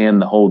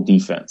understand the whole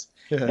defense.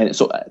 Yeah. And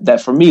so that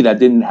for me, that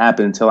didn't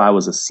happen until I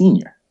was a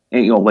senior,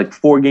 and like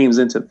 4 games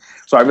into.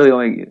 So I really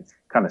only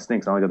kind of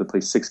stinks. I only got to play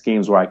 6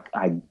 games where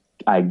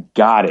I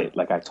got it.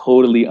 Like I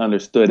totally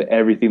understood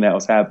everything that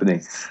was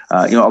happening.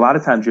 A lot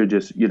of times you're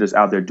just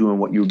out there doing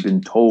what you've been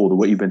told or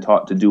what you've been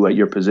taught to do at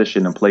your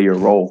position and play your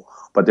role.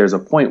 But there's a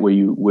point where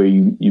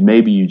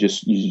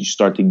you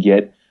start to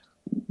get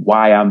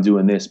why I'm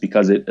doing this,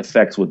 because it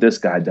affects what this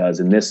guy does,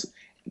 and this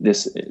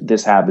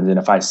happens. And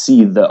if I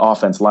see the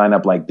offense line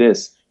up like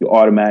this, you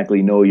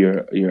automatically know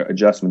your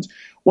adjustments.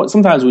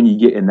 Sometimes when you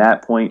get in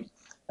that point,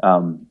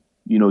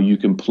 you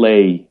can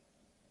play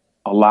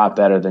a lot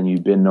better than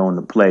you've been known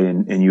to play.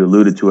 And you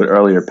alluded to it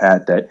earlier,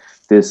 Pat, that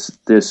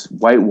this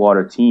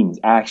Whitewater team is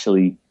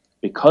actually,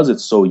 because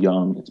it's so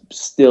young, it's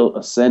still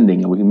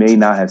ascending, and we may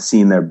not have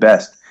seen their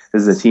best.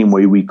 This is a team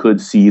where we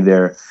could see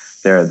their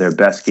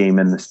best game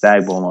in the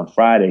Stag Bowl on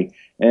Friday.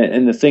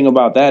 And the thing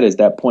about that is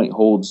that point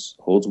holds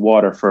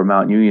water for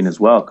Mount Union as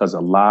well, because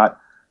a lot,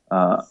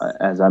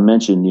 as I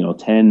mentioned,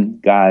 10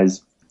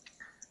 guys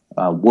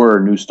were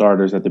new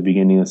starters at the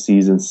beginning of the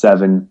season.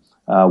 7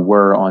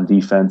 were on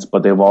defense,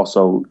 but they've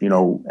also,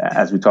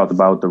 as we talked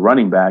about with the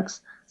running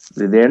backs,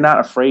 they're not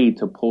afraid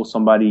to pull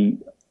somebody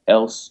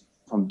else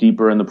from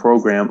deeper in the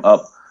program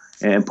up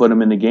and put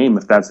them in the game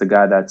if that's the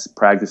guy that's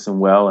practicing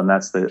well and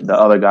that's the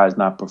other guy's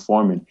not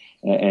performing.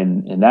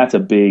 And that's a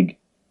big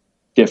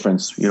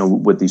difference,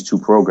 with these 2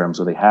 programs.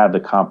 So they have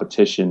the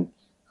competition,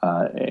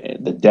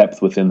 the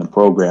depth within the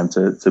program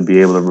to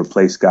be able to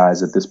replace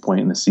guys at this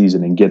point in the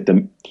season and get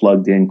them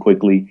plugged in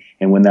quickly.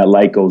 And when that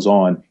light goes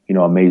on,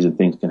 amazing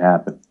things can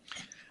happen.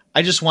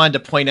 I just wanted to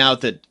point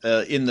out that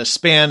in the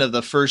span of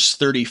the first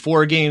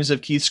 34 games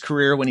of Keith's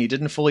career, when he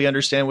didn't fully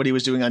understand what he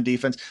was doing on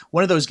defense,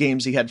 one of those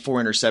games he had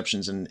 4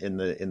 interceptions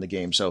in the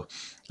game. So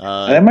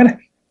I might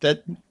have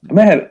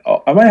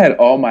had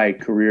all my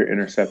career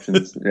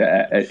interceptions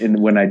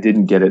when I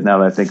didn't get it. Now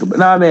that I think about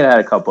it, I may have had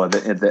a couple at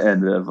the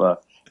end of.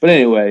 But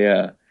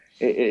anyway,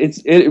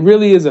 it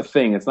really is a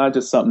thing. It's not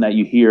just something that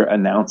you hear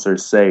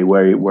announcers say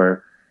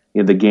where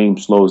the game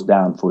slows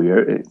down for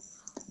you.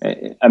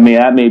 I mean,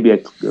 that may be a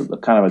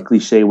kind of a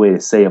cliche way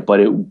to say it, but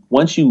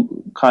once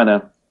you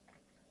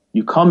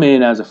come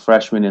in as a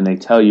freshman and they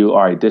tell you,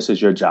 all right, this is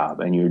your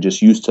job, and you're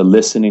just used to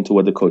listening to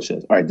what the coach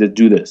says. All right,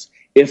 do this.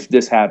 If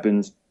this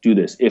happens, do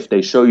this. If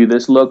they show you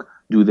this look,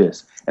 do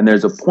this. And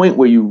there's a point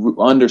where you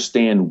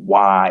understand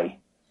why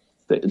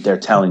they're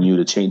telling you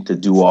to change, to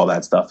do all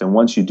that stuff. And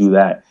once you do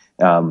that,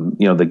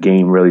 the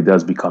game really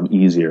does become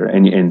easier.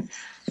 And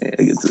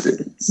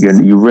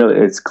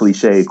it's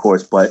cliche, of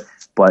course, but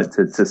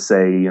to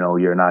say,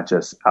 you're not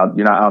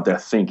out there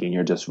thinking,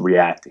 you're just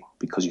reacting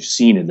because you've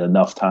seen it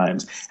enough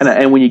times.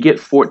 And when you get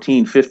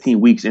 14, 15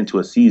 weeks into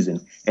a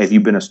season, if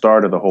you've been a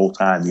starter the whole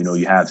time,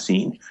 you have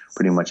seen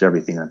pretty much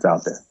everything that's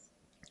out there.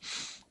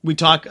 We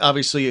talked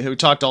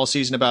all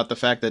season about the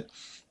fact that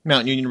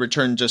Mount Union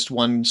returned just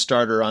 1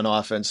 starter on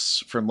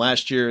offense from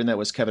last year, and that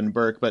was Kevin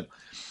Burke. But,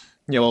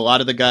 a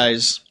lot of the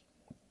guys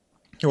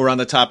who are on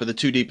the top of the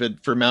 2 deep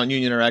for Mount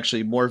Union are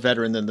actually more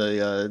veteran than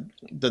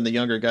the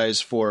younger guys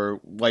for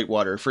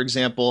Whitewater. For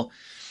example,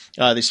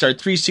 they started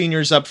 3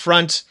 seniors up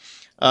front,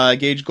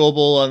 Gage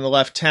Goebel on the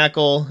left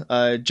tackle,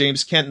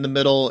 James Kent in the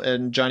middle,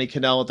 and Johnny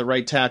Cannell at the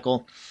right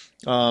tackle.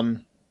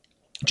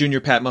 Junior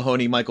Pat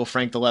Mahoney, Michael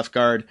Frank, the left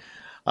guard.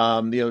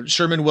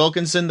 Sherman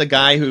Wilkinson, the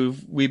guy who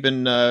we've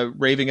been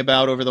raving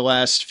about over the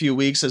last few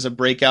weeks as a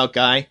breakout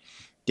guy.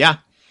 Yeah.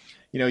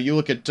 You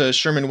look at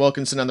Sherman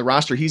Wilkinson on the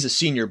roster. He's a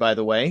senior, by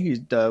the way. He's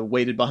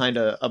waited behind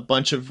a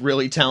bunch of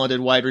really talented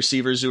wide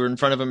receivers who were in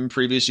front of him in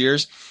previous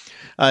years.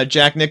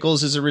 Jack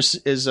Nichols is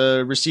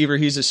a receiver.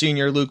 He's a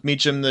senior. Luke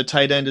Meacham, the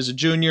tight end, is a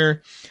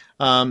junior.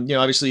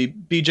 Obviously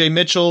BJ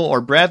Mitchell or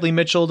Bradley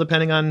Mitchell,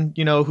 depending on,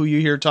 who you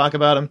hear talk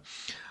about him,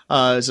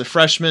 is a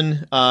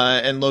freshman,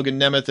 and Logan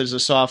Nemeth is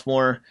a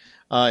sophomore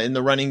in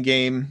the running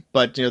game.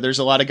 But, there's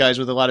a lot of guys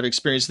with a lot of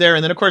experience there.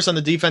 And then, of course, on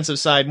the defensive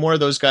side, more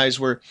of those guys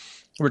were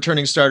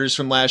returning starters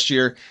from last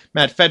year.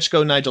 Matt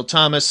Fetchko, Nigel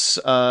Thomas,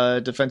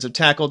 defensive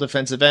tackle,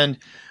 defensive end,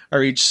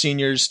 are each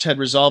seniors. Ted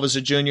Resolve is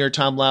a junior.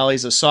 Tom Lally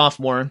is a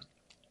sophomore.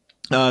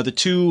 The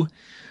 2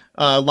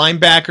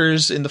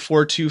 linebackers in the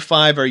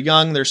 4-2-5 are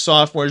young. They're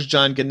sophomores,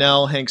 John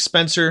Gannell, Hank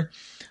Spencer.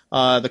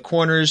 The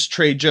corners,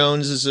 Trey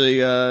Jones is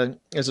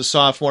a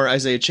sophomore.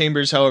 Isaiah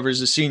Chambers, however,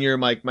 is a senior.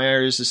 Mike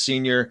Myers is a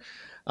senior.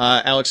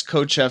 Alex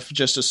Kochev,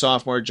 just a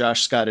sophomore.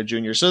 Josh Scott, a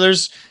junior. So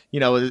there's,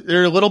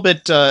 they're a little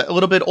bit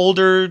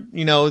older.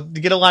 To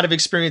get a lot of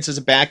experience as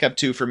a backup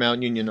too for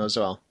Mount Union as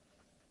well.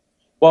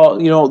 Well,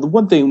 the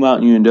one thing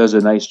Mount Union does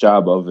a nice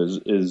job of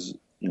is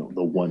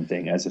the one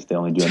thing, as if they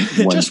only do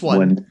one. Just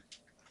one.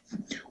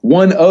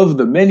 one of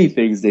the many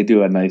things they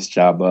do a nice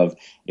job of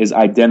is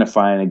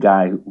identifying a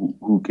guy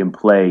who can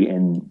play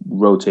and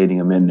rotating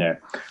him in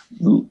there.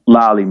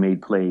 Lally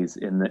made plays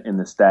in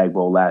the Stag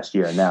Bowl last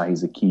year, and now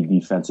he's a key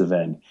defensive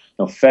end.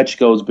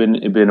 Fetchko's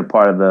been a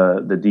part of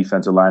the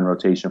defensive line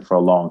rotation for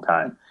a long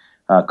time.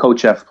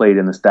 Coach F played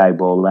in the Stag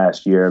Bowl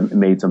last year,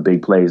 made some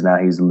big plays. Now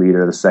he's the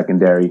leader of the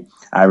secondary.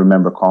 I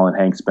remember calling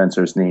Hank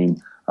Spencer's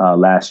name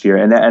last year,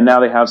 and now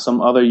they have some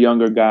other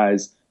younger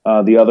guys.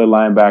 The other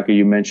linebacker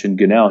you mentioned,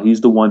 Gunnell,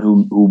 he's the one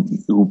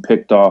who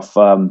picked off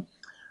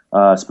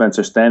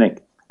Spencer Stanek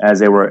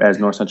as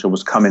North Central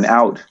was coming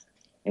out,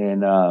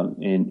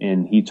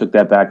 and he took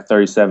that back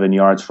 37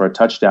 yards for a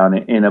touchdown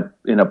in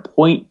a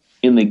point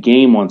in the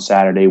game on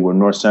Saturday where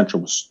North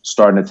Central was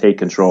starting to take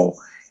control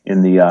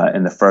in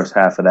the first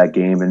half of that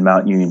game, and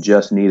Mount Union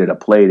just needed a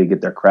play to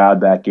get their crowd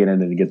back in it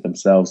and to get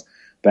themselves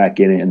back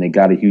in it, and they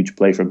got a huge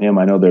play from him.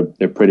 I know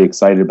they're pretty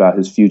excited about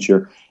his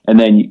future. And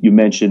then you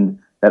mentioned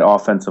that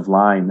offensive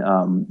line.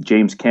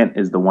 James Kent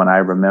is the one I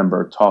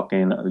remember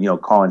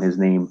calling his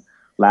name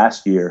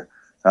last year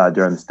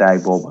during the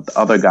Stag Bowl. But the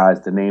other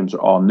guys, the names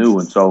are all new,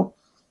 and so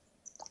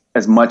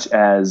as much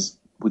as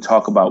we'll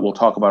talk about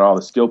all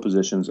the skill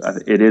positions,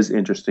 it is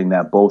interesting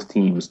that both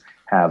teams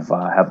have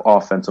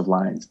offensive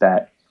lines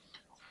that,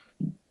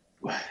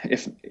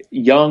 if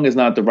young is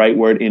not the right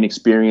word,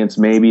 inexperienced,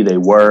 maybe they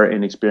were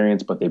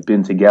inexperienced, but they've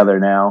been together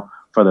now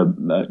for the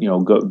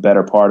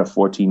better part of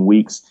 14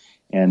 weeks,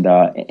 and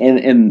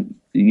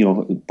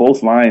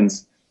both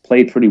lines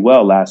played pretty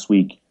well last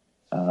week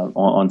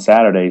on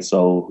Saturday.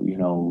 So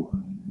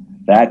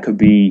that could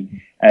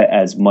be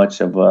as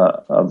much of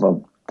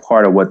a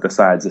part of what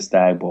decides the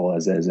Stag Bowl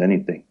as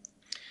anything.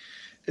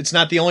 It's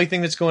not the only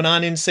thing that's going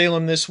on in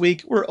Salem this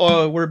week.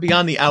 We're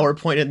beyond the hour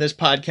point in this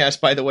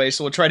podcast, by the way,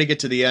 so we'll try to get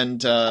to the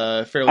end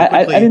fairly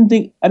quickly. I didn't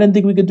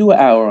think we could do an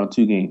hour on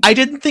two games. I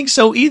didn't think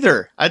so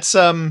either. That's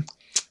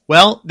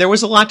well, there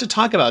was a lot to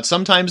talk about.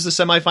 Sometimes the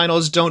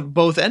semifinals don't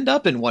both end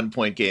up in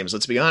 1-point games.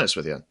 Let's be honest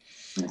with you.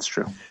 That's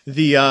true.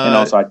 And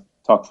also, I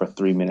talk for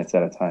 3 minutes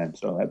at a time,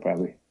 so that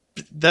probably.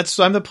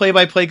 I'm the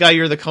play-by-play guy.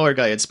 You're the color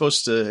guy. It's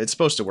supposed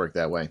to work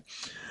that way.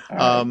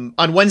 Right.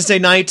 On Wednesday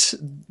night,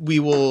 we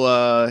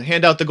will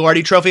hand out the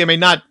Glardy Trophy. I mean,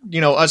 not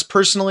us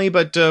personally,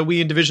 but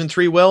we in Division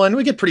III will, and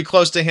we get pretty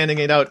close to handing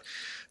it out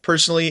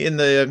personally. In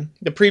the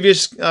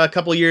previous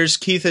couple of years,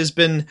 Keith has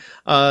been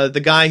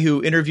the guy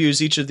who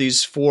interviews each of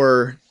these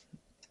 4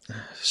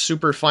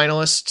 super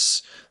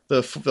finalists,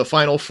 the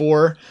final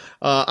 4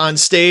 on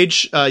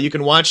stage. You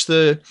can watch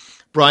the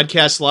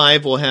broadcast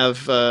live. We'll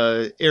have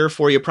air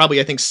for you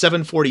probably, I think,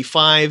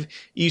 7:45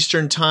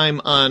 Eastern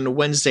time on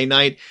Wednesday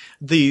night.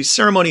 The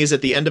ceremony is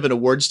at the end of an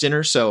awards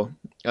dinner, so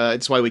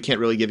it's why we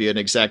can't really give you an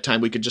exact time.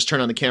 We could just turn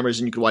on the cameras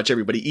and you could watch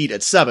everybody eat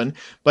at 7,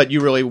 but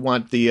you really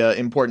want the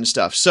important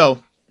stuff.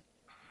 So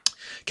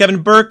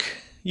Kevin Burke,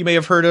 you may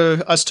have heard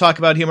us talk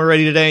about him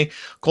already today.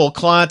 Cole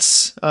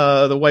Klotz,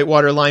 the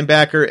Whitewater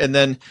linebacker, and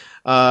then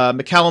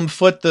McCallum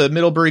Foote, the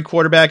Middlebury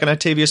quarterback, and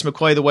Octavius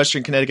McCoy, the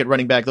Western Connecticut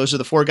running back. Those are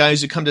the 4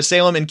 guys who come to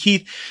Salem. And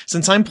Keith,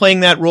 since I'm playing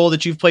that role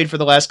that you've played for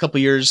the last couple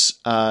of years,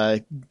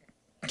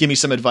 give me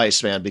some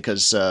advice, man,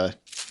 because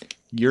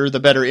you're the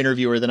better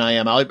interviewer than I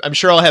am. I'm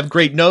sure I'll have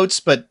great notes,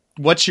 but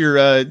what's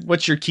your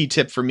key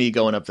tip for me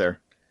going up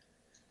there?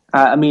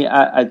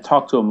 I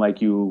talked to them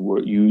like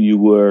you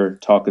were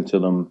talking to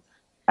them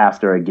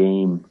after a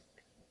game,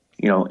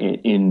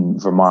 in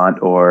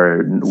Vermont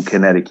or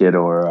Connecticut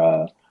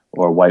or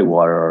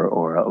Whitewater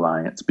or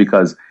Alliance,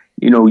 because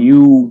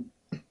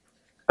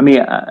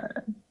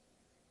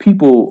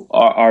people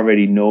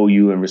already know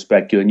you and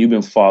respect you, and you've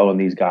been following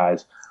these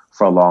guys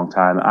for a long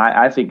time.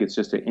 I think it's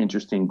just an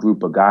interesting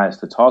group of guys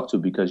to talk to,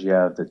 because you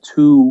have the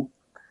 2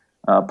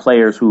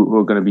 players who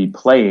are going to be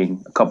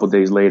playing a couple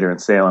days later in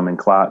Salem, and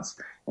Klotz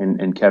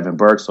and Kevin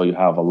Burke. So you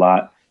have a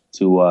lot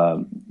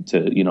to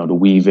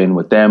weave in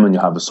with them, and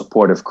you'll have a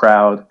supportive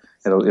crowd.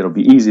 It'll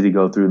be easy to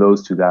go through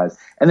those 2 guys,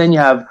 and then you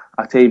have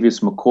Octavius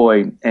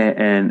McCoy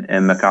and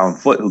McCallum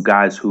Foote,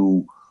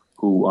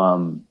 who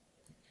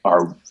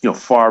are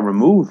far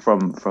removed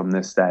from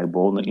this Stag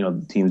Bowl.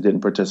 The teams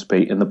didn't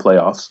participate in the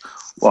playoffs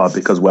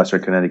because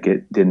Western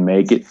Connecticut didn't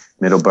make it.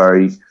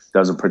 Middlebury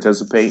doesn't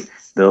participate.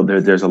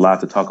 There's a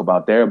lot to talk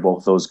about there.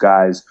 Both those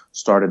guys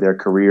started their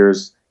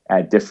careers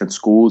at different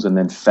schools and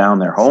then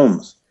found their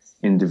homes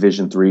in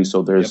Division III.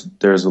 So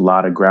there's a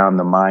lot of ground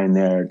to mine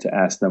there to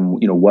ask them,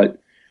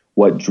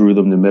 what drew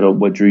them to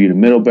what drew you to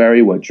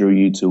Middlebury, what drew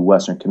you to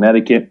Western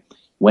Connecticut,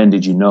 when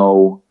did you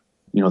know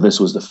this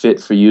was the fit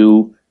for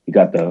you? You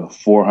got the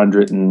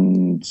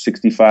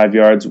 465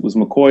 yards. It was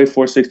McCoy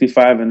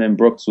 465, and then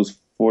Brooks was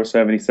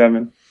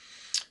 477.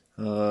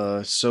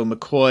 So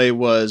McCoy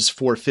was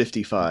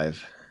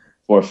 455.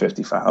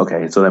 455.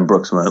 Okay, so then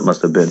Brooks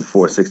must have been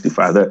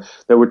 465.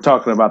 They were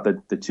talking about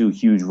the 2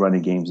 huge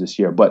running games this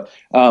year, but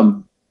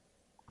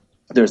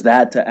there's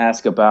that to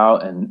ask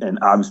about, and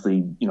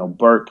obviously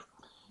Burke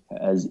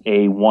has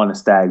won a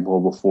Stag Bowl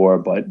before,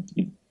 but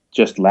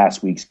just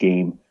last week's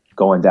game,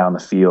 going down the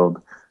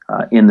field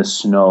in the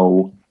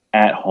snow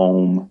at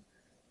home,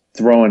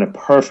 throwing a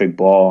perfect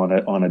ball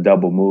on a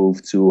double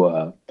move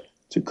to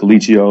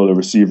Colicchio, the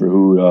receiver,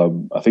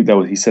 who I think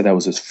he said that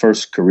was his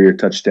first career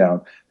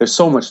touchdown. There's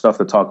so much stuff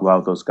to talk about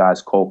with those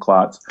guys. Cole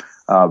Klotz,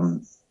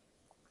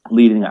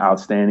 leading an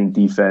outstanding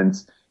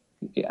defense,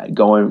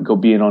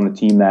 being on a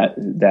team that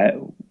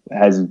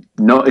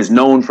is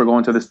known for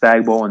going to the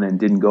Stag Bowl and then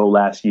didn't go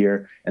last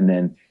year, and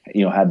then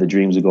had the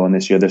dreams of going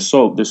this year. There's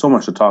so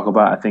much to talk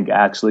about. I think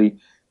actually,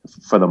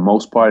 for the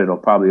most part, it'll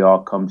probably all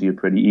come to you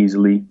pretty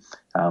easily.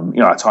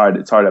 It's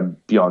hard to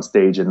be on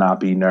stage and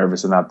not be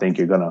nervous and not think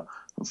you're gonna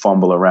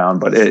fumble around,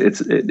 but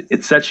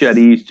it sets you at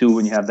ease too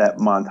when you have that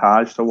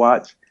montage to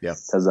watch. Yeah,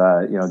 because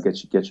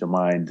get your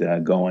mind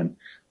going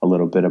a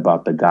little bit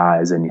about the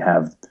guys, and you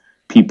have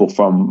people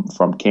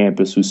from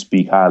campus who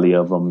speak highly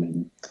of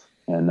them,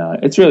 and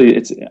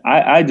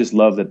I just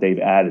love that they've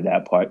added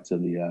that part to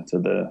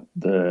the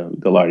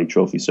Gagliardi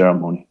Trophy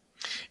ceremony.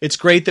 It's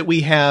great that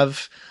we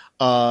have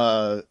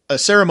a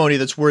ceremony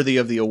that's worthy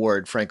of the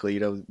award, frankly.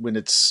 When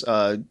it's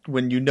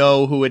when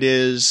who it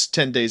is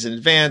 10 days in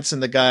advance,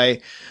 and the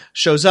guy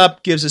shows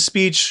up, gives a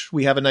speech,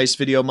 we have a nice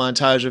video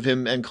montage of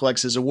him and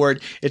collects his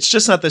award. It's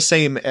just not the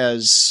same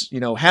as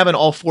having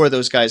all four of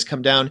those guys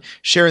come down,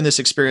 sharing this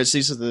experience.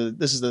 This is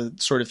the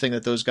sort of thing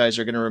that those guys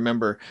are going to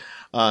remember.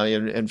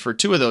 And for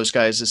two of those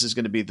guys, this is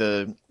going to be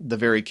the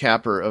very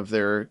capper of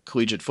their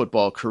collegiate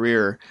football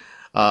career.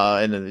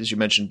 And then, as you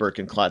mentioned, Burke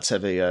and Klotz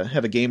have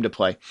a game to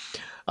play.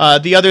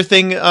 The other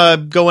thing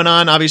going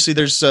on, obviously,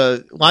 there's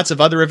lots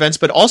of other events,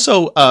 but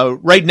also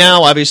right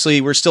now,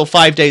 obviously, we're still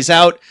 5 days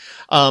out,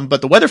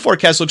 but the weather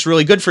forecast looks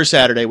really good for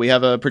Saturday. We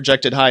have a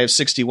projected high of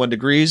 61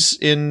 degrees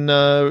in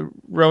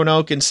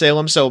Roanoke and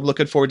Salem, so I'm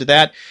looking forward to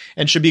that,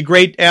 and should be a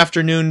great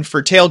afternoon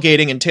for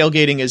tailgating, and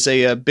tailgating is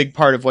a big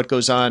part of what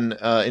goes on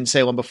in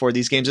Salem before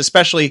these games,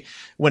 especially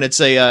when it's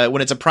a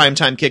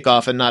primetime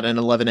kickoff and not an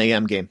 11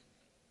 a.m. game.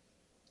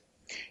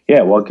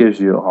 Yeah, well, it gives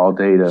you all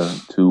day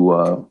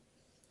to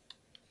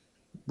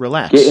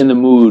relax, get in the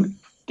mood.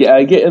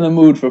 Get in the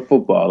mood for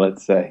football.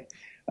 Let's say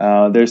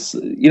there's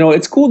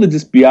it's cool to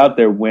just be out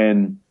there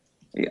when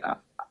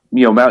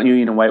Mount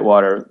Union and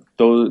Whitewater.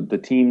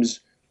 The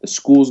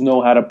schools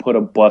know how to put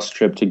a bus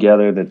trip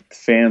together. The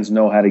fans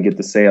know how to get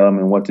to Salem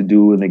and what to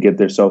do when they get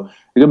there. So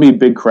there's gonna be a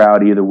big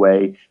crowd either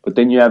way. But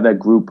then you have that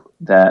group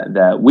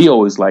that we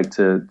always like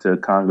to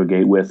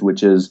congregate with,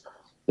 which is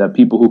the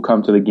people who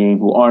come to the game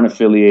who aren't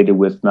affiliated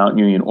with Mount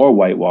Union or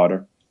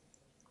Whitewater.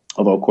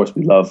 Although, of course,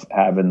 we love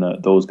having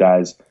those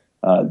guys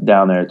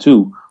down there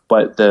too.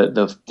 But the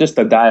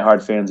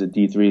diehard fans at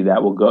D3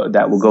 that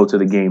will go to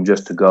the game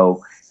just to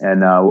go,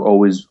 and we're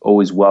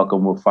always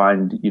welcome. We'll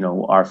find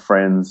our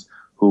friends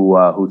who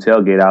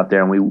tailgate out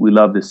there, and we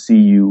love to see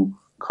you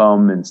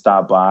come and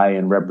stop by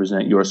and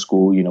represent your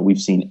school.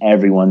 We've seen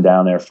everyone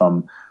down there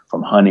from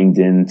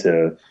Huntingdon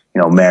to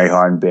Mary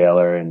Hardin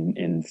Baylor,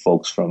 and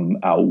folks from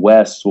out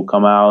west will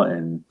come out,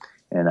 and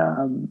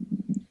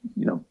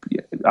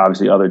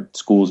obviously other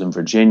schools in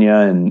Virginia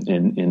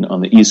and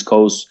on the East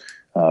Coast,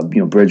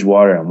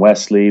 Bridgewater and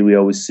Wesley we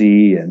always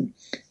see, and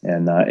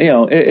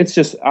it's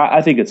just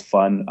I think it's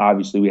fun.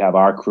 Obviously we have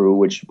our crew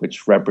which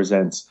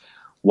represents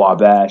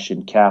Wabash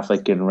and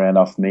Catholic and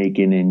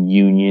Randolph-Macon and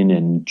Union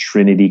and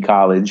Trinity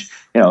College,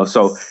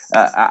 so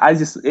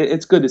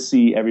it's good to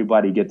see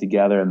everybody get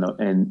together,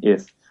 and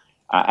if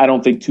I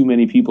don't think too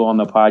many people on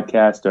the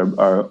podcast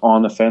are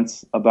on the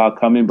fence about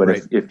coming, but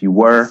right. if you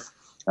were,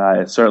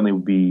 it certainly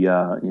would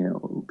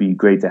be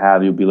great to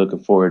have you. We'll be looking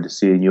forward to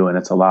seeing you, and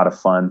it's a lot of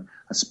fun,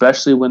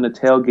 especially when the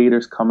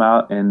tailgaters come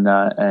out and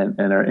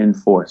are in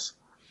force.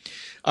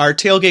 Our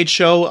tailgate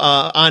show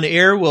on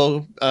air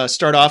will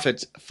start off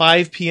at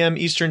 5 p.m.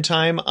 Eastern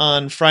time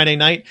on Friday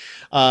night.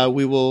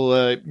 We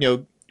will,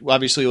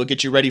 obviously we'll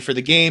get you ready for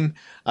the game.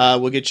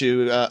 We'll get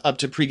you up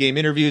to pregame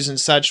interviews and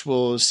such.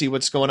 We'll see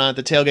what's going on at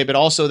the tailgate, but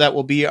also that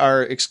will be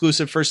our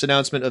exclusive first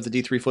announcement of the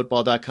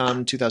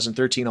D3Football.com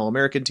 2013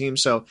 All-American team.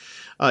 So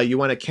you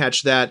want to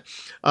catch that.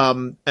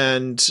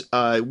 And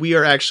we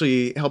are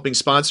actually helping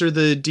sponsor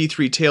the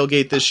D3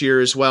 tailgate this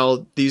year as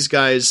well. These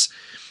guys,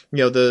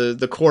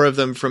 the core of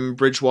them from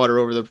Bridgewater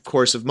over the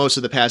course of most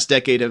of the past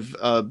decade have,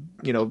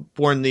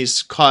 borne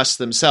these costs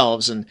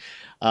themselves. And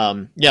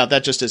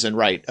that just isn't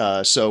right.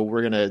 So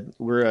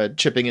we're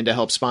chipping in to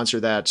help sponsor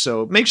that.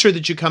 So make sure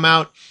that you come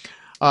out.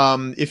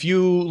 If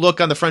you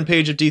look on the front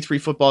page of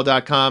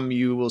D3Football.com,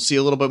 you will see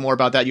a little bit more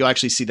about that. You'll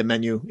actually see the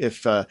menu.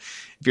 If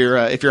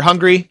you're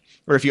hungry,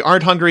 or if you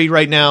aren't hungry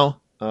right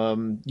now,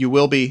 you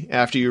will be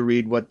after you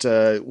read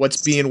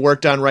what's being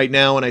worked on right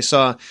now. And I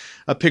saw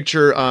a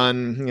picture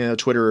on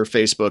Twitter or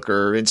Facebook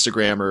or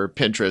Instagram or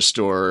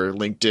Pinterest or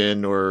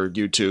LinkedIn or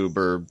YouTube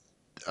or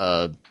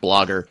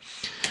Blogger.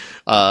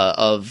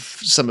 Of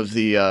some of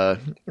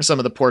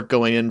the pork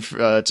going in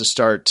to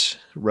start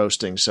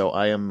roasting. So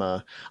I'm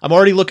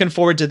already looking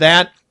forward to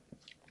that.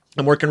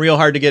 I'm working real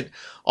hard to get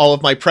all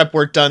of my prep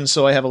work done,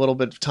 so I have a little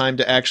bit of time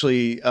to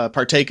actually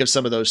partake of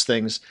some of those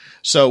things.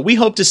 So we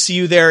hope to see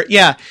you there.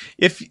 Yeah,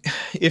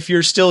 if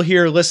you're still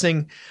here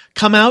listening,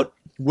 come out,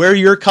 wear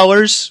your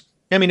colors.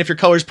 I mean, if your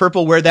color's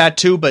purple, wear that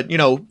too. But,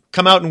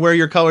 come out and wear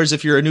your colors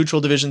if you're a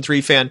neutral Division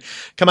III fan.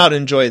 Come out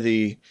and enjoy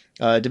the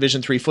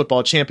Division III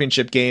football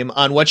championship game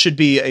on what should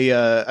be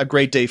a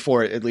great day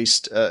for it, at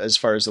least as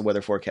far as the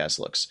weather forecast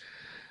looks.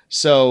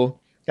 So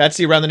that's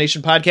the Around the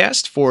Nation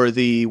podcast for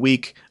the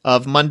week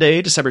of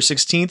Monday, December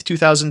 16th,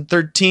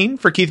 2013.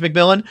 For Keith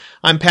McMillan,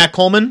 I'm Pat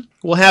Coleman.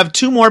 We'll have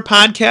 2 more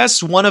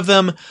podcasts, one of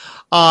them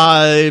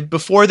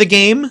before the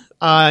game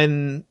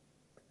on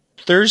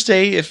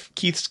Thursday, if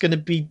Keith's going to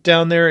be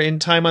down there in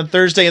time on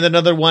Thursday, and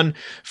another one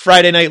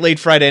late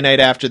Friday night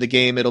after the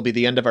game. It'll be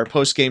the end of our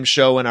post-game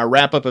show and our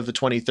wrap-up of the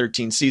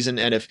 2013 season,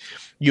 and if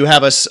you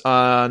have us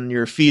on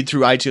your feed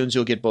through iTunes,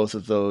 you'll get both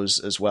of those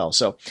as well.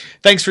 So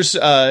thanks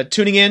for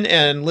tuning in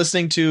and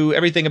listening to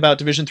everything about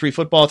Division III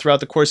football throughout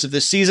the course of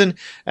this season,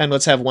 and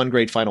let's have one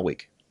great final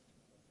week.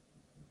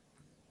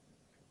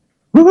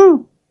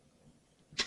 Woohoo!